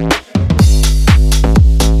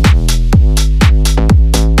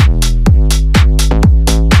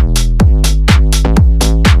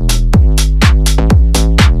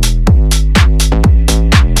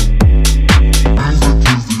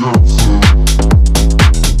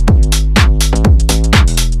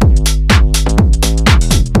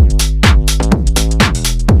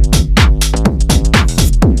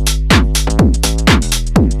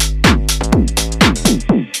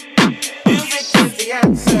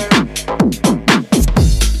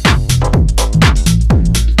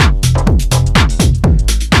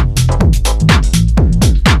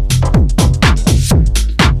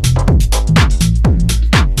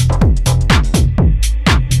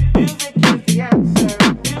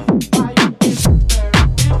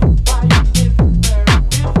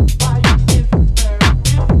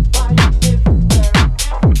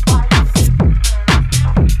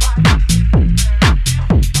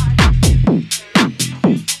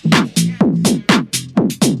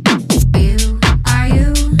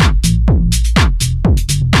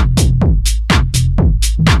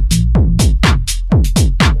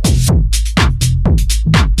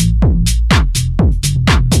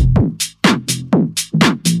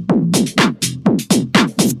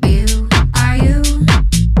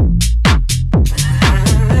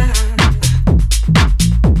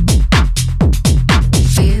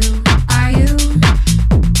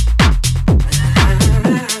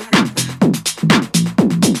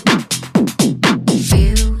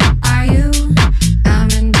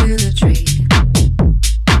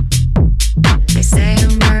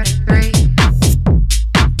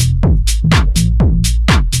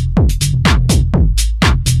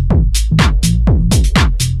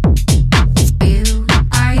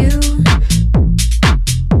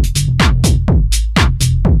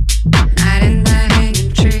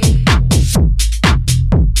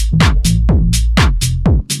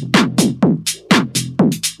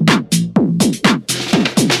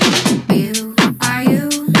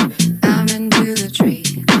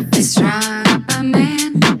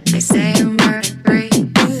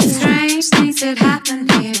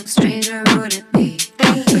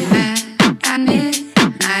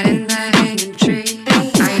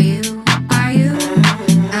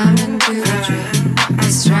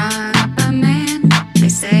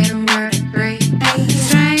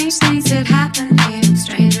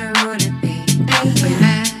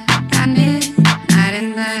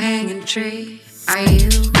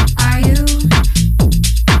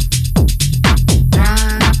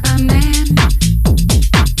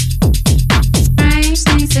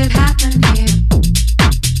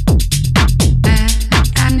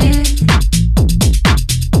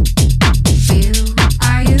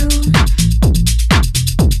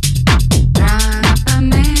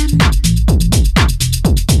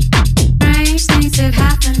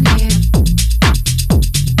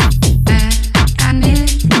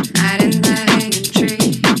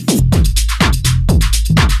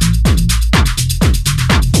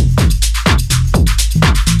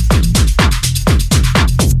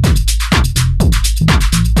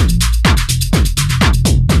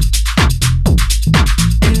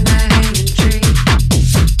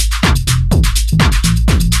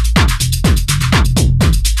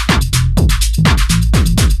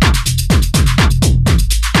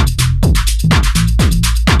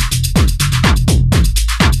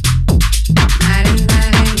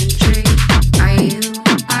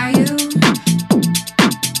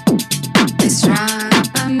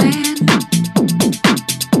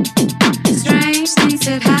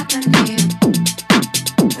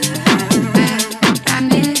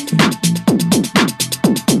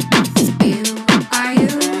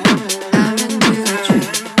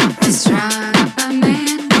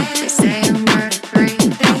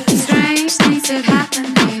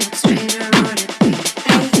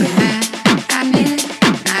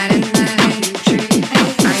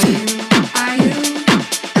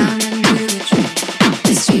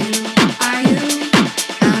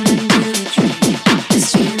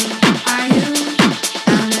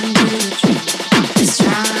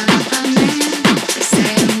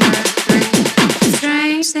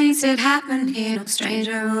 since it happened here, no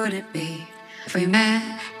stranger would it be if we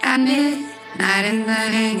met at midnight in the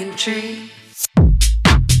hanging tree.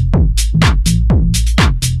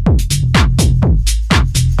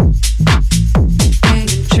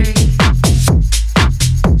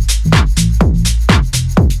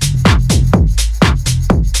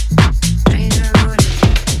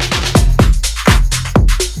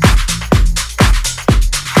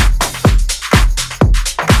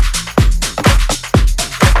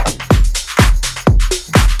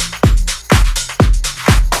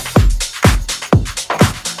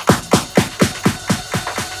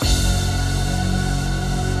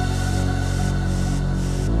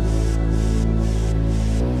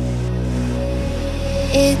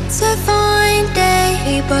 It's a fine day,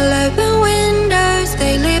 people open windows,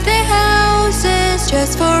 they leave their houses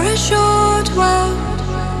just for a short while.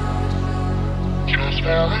 Just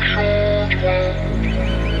for a short while.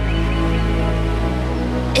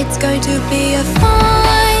 It's going to be a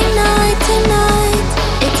fine night tonight.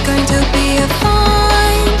 It's going to be a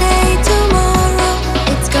fine day tomorrow.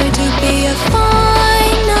 It's going to be a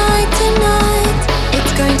fine night tonight.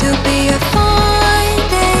 It's going to be a fine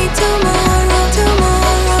day tomorrow.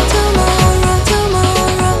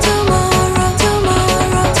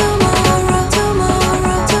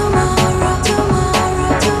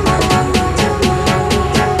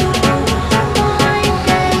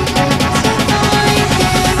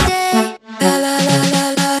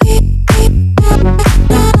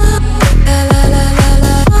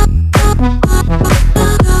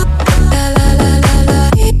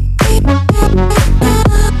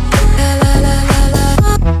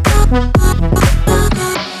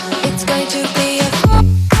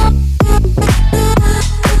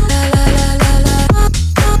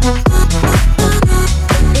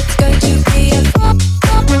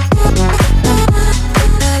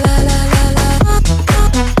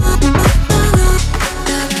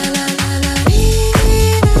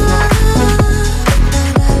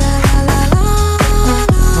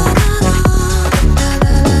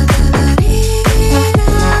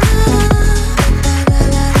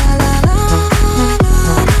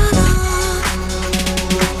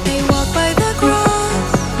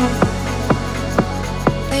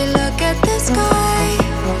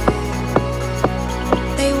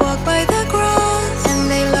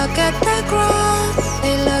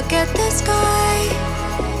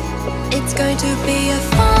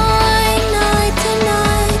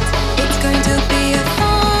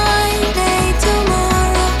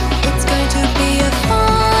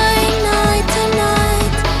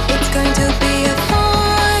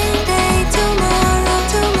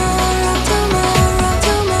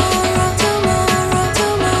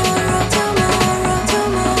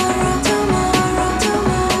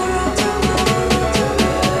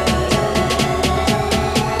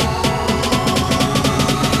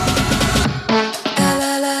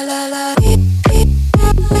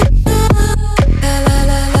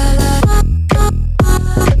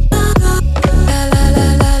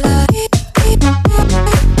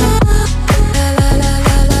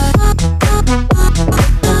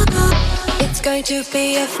 a it's going to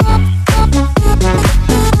be a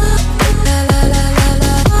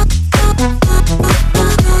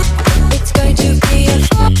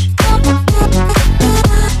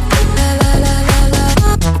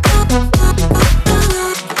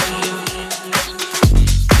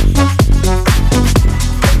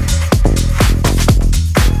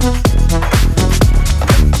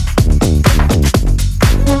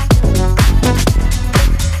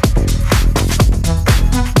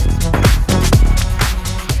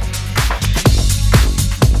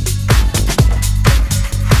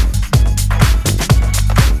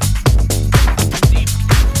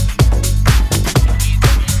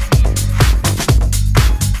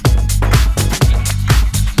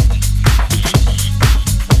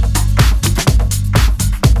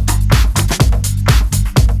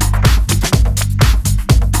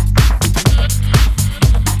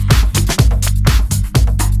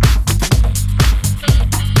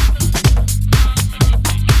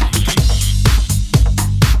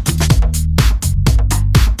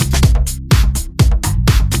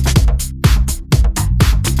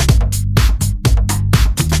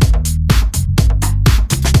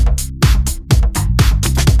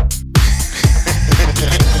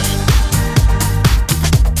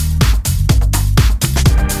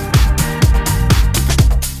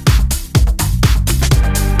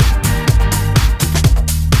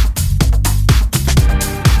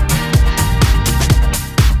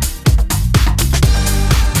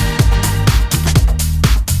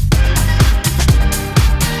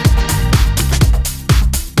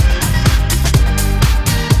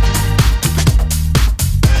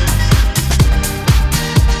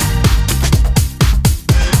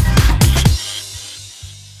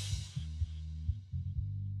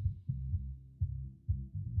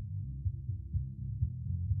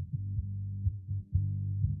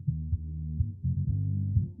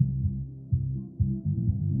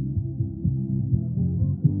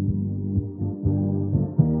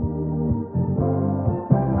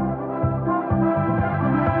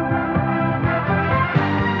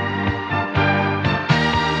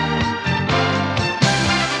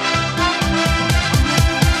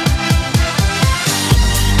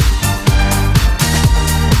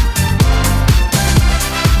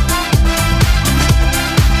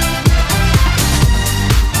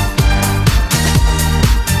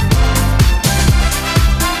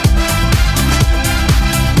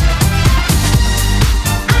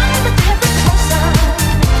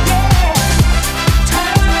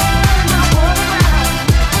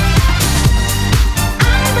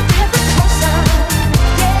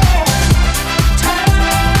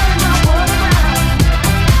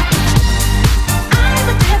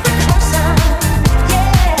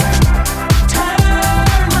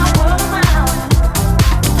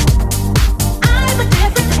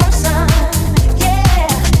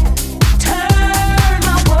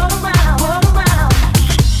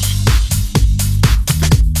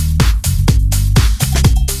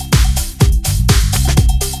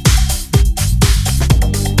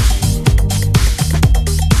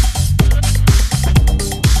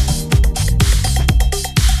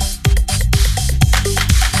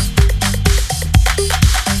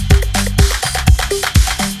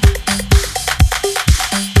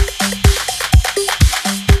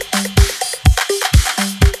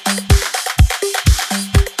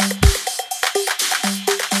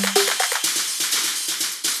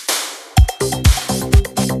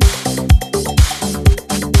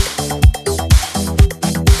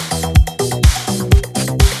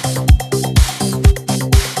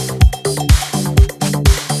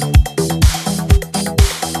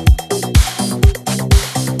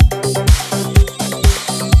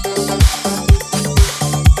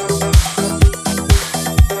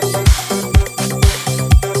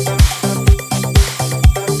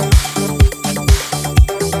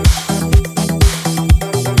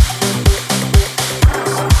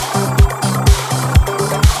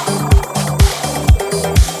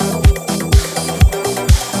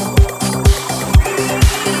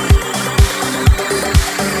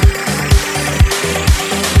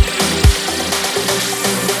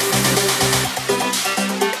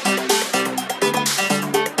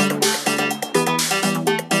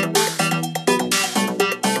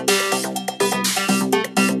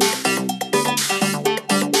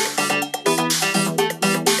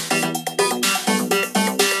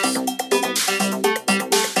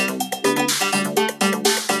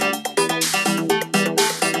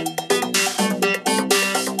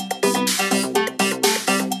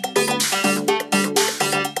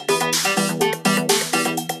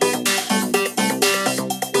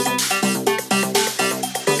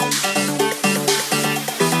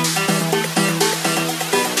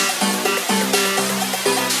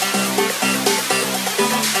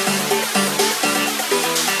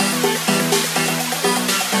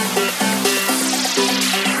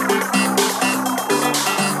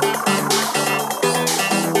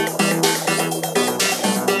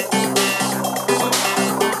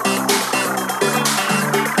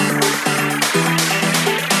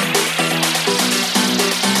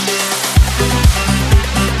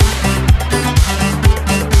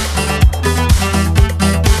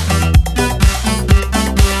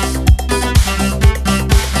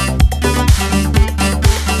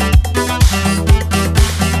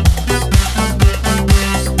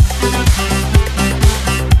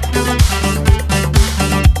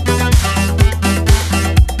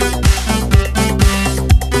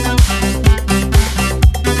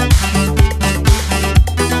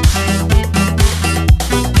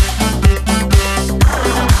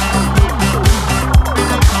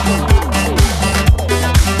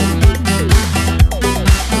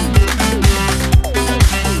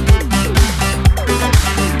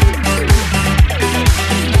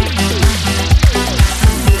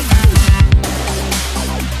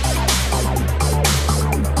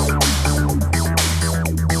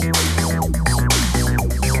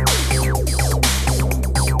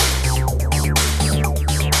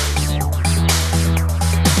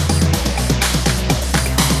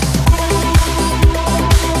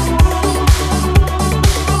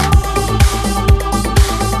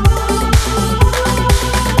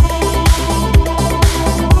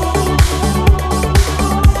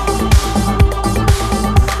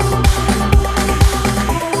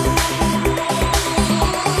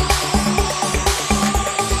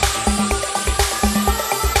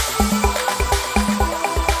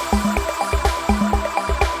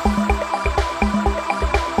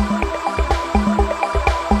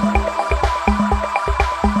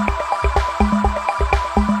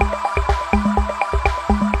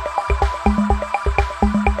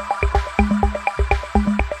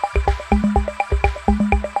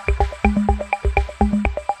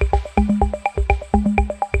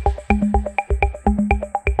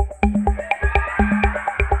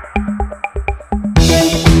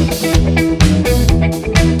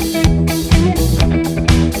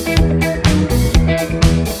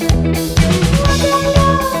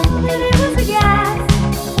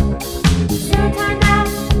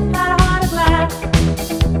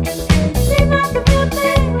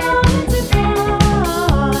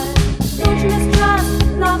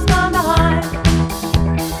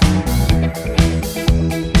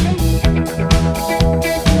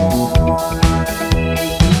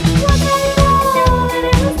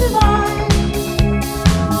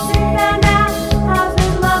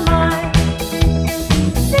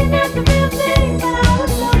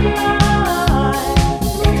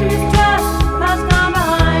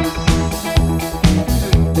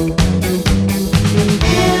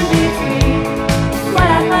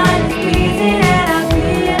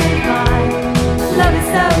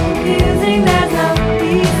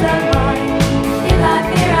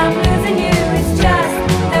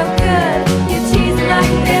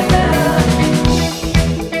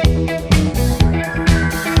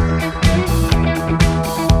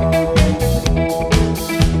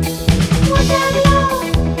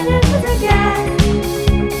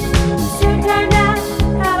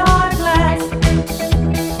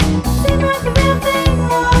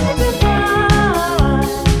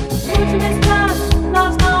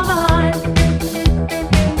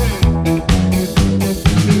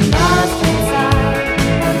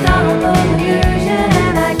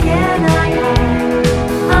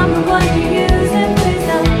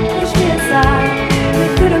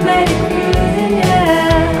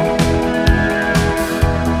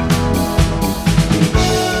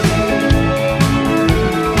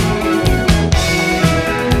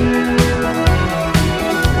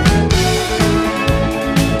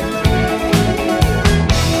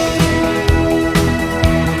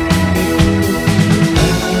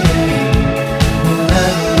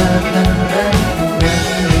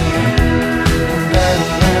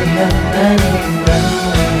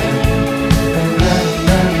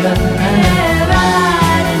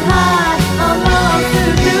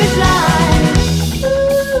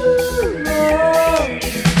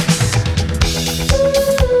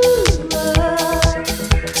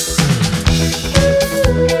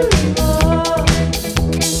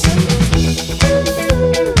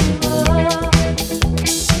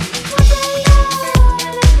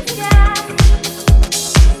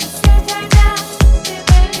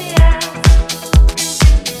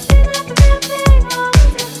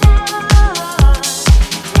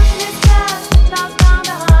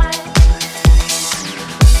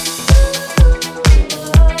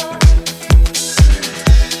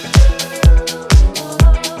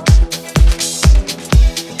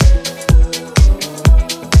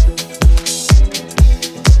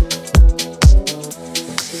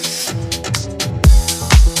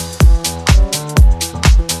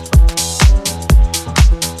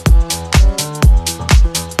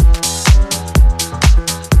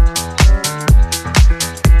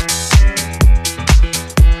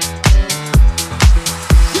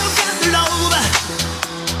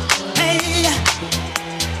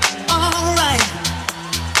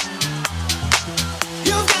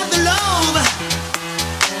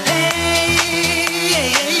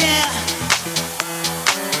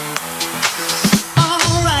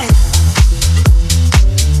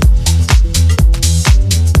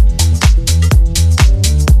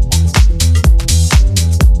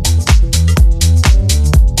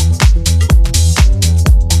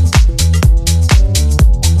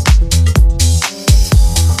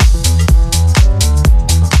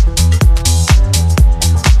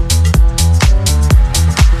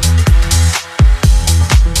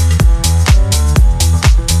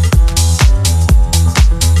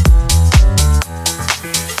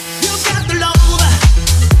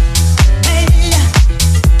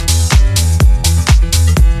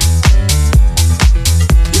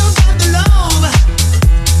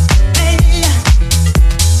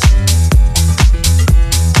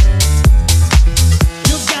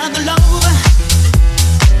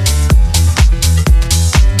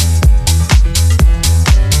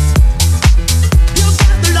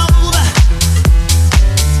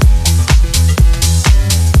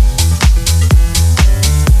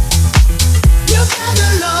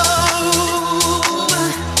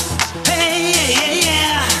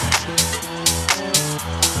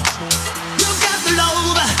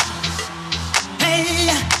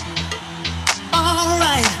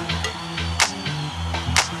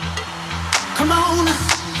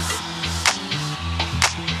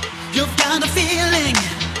You've got a feeling.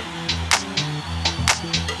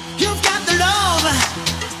 You've got the love.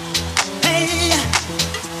 Hey,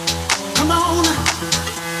 come on.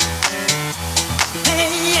 Hey,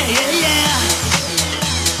 yeah, yeah, yeah.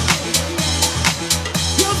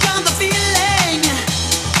 You've got the feeling.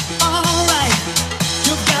 All right.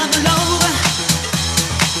 You've got the love.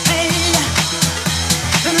 Hey,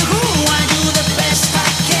 and I do the best I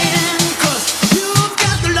can. 'Cause you've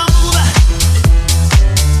got the love.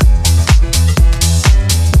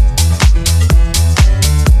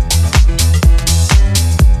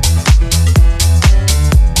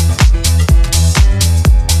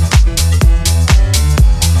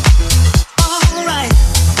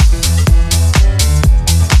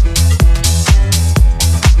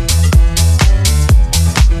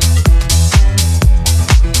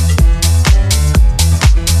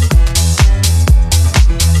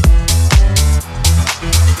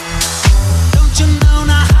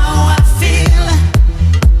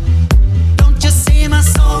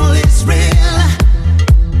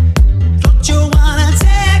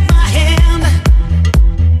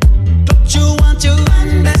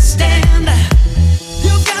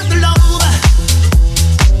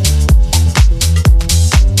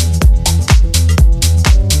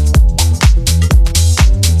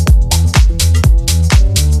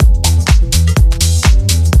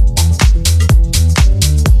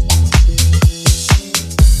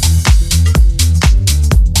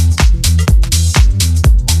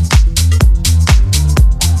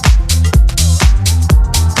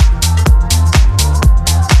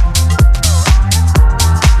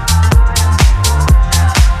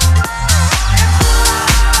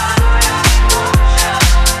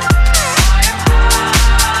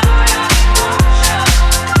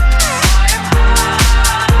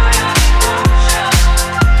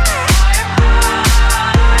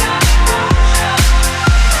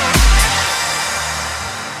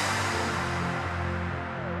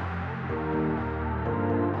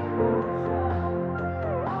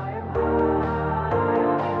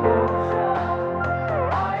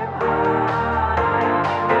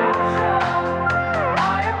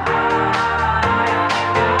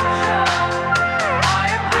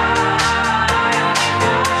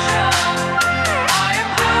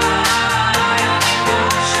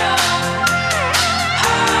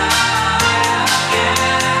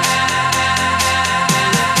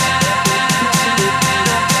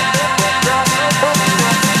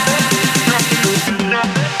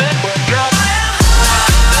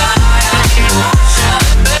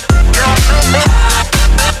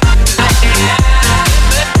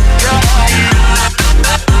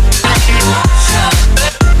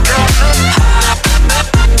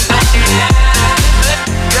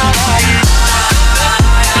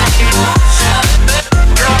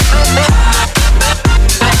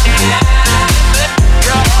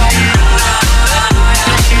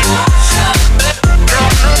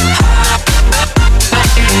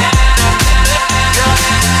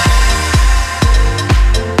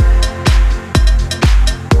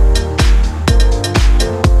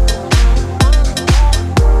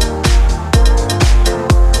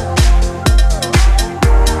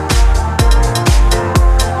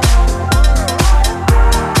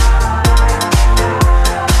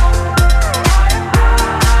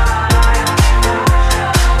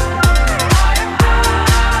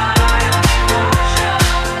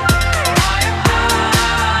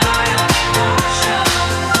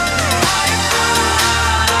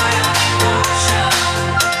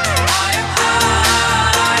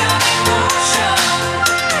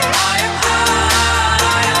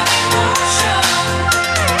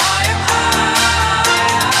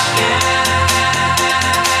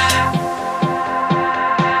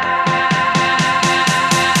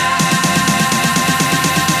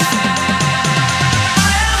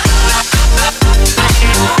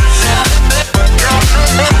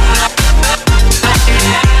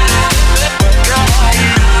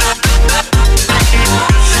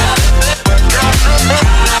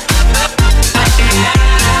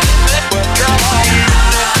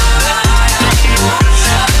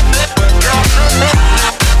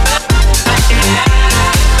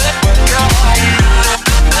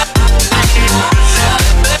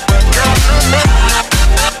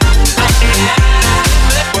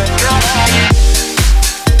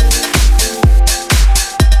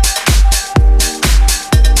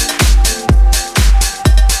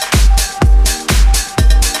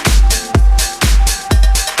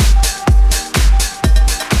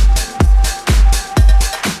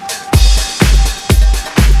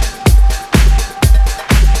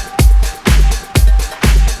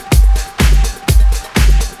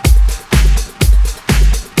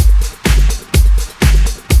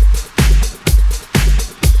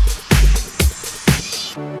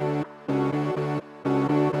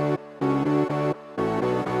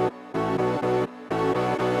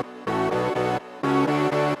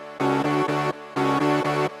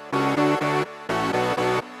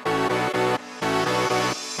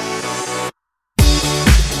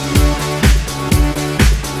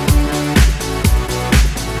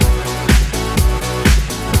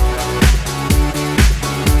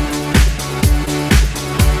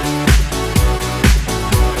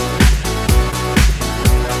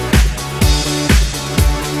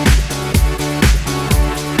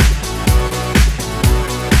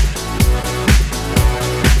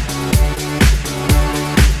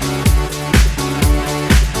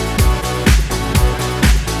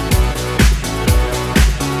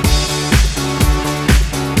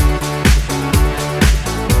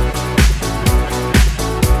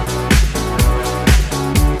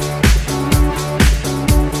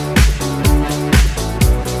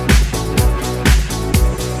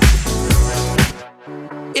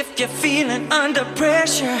 under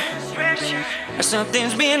pressure.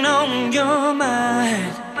 Something's been on your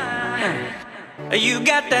mind. You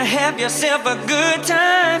got to have yourself a good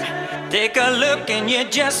time. Take a look and you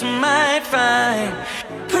just might find.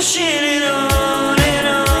 Pushing it on and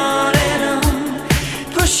on and on.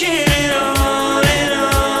 Pushing it on and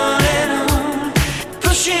on and on.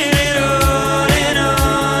 Pushing it on and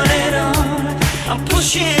on and on. I'm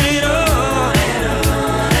pushing it on and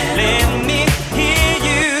on. Let me hear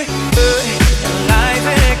you. Life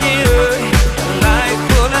again. Life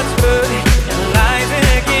full of good. Life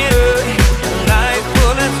again. Life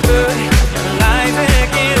full of good. Life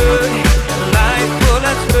again. Life full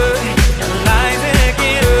of good. Life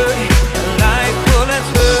again. Life full of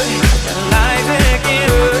good. Life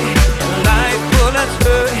again. Life full of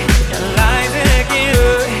good. Life again.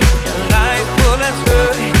 Life full of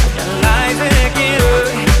good. Life again.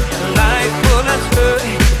 Life full of good.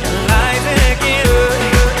 Life again.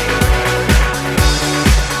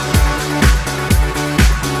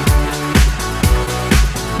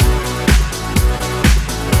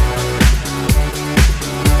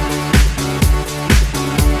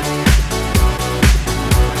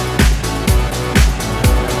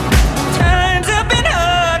 Times have been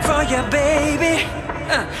hard for you, baby.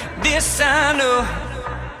 This I know,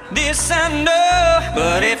 this I know.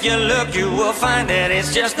 But if you look, you will find that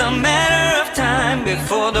it's just a matter of time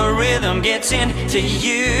before the rhythm gets into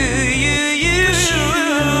you, yeah.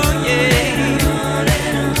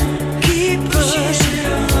 Keep pushing,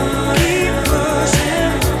 keep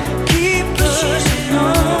pushing, keep pushing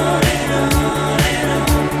on and on and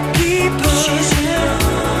on. Keep pushing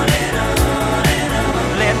on and on and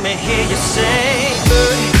on. Let me hear you say,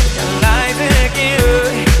 life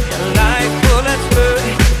again, life full of good,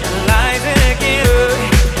 life again,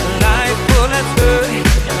 life full of good,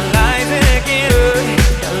 life again,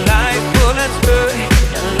 life full of good,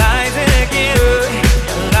 life again,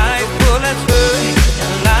 life full of good,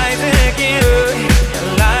 life again,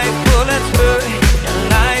 life full of good,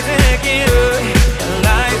 life again,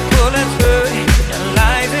 life full of good,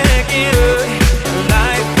 life again,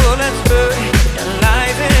 life full of good,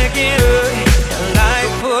 life again,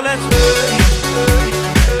 life full of good.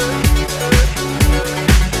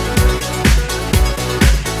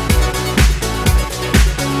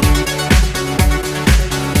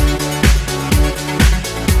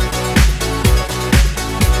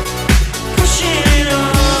 Pushing it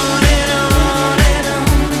on and on and on.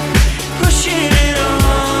 Pushing it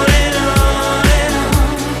on and on and on.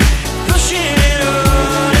 Pushing it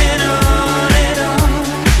on and on and on.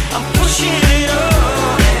 I'm pushing it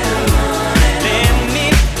on and on. Let me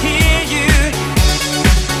hear you.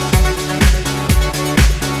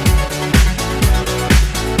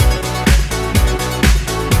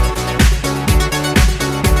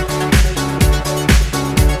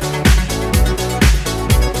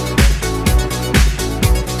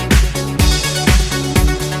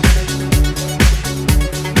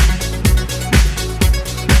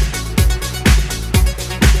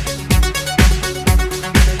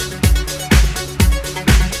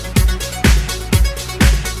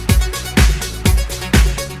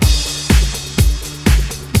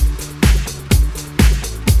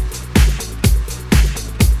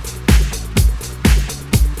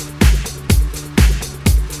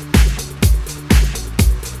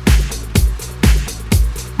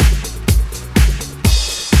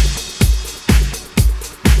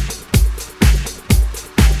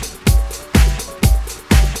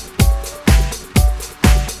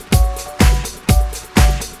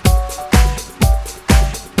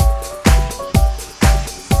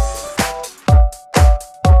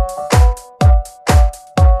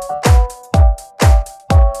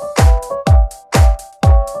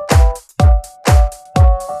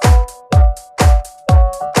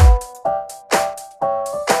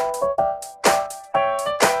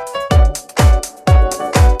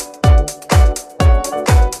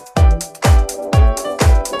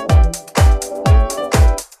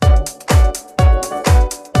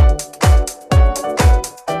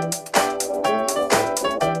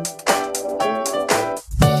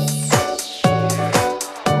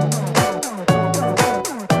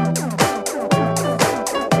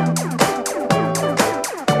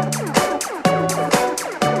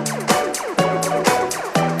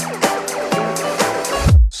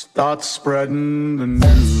 Start spreading the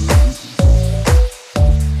news.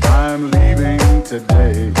 I'm leaving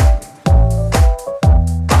today.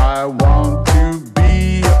 I want to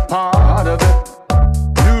be a part of it.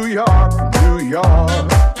 New York, New York.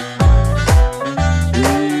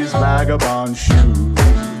 These vagabond shoes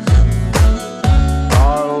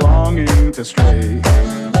are longing to stray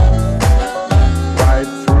right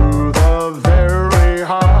through the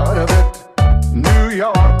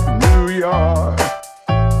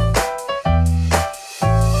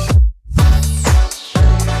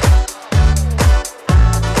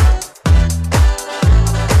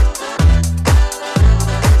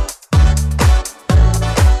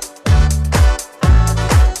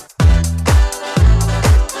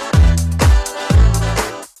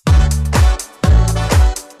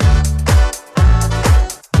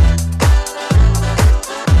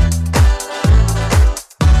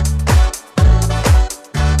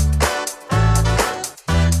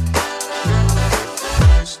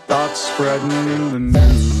spreading the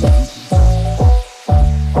news.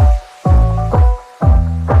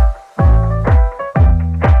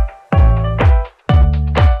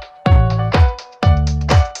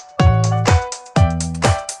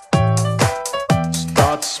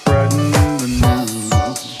 Start spreading the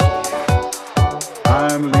news.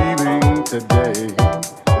 I'm leaving today.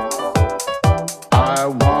 I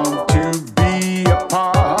want to be a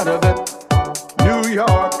part of it. New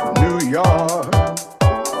York, New York.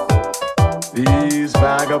 These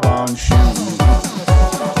vagabond shoes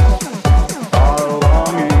are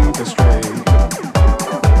longing to stray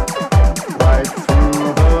right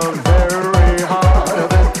through the very heart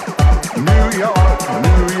of it. New York,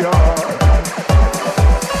 New York.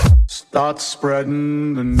 Start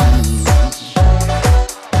spreading the news.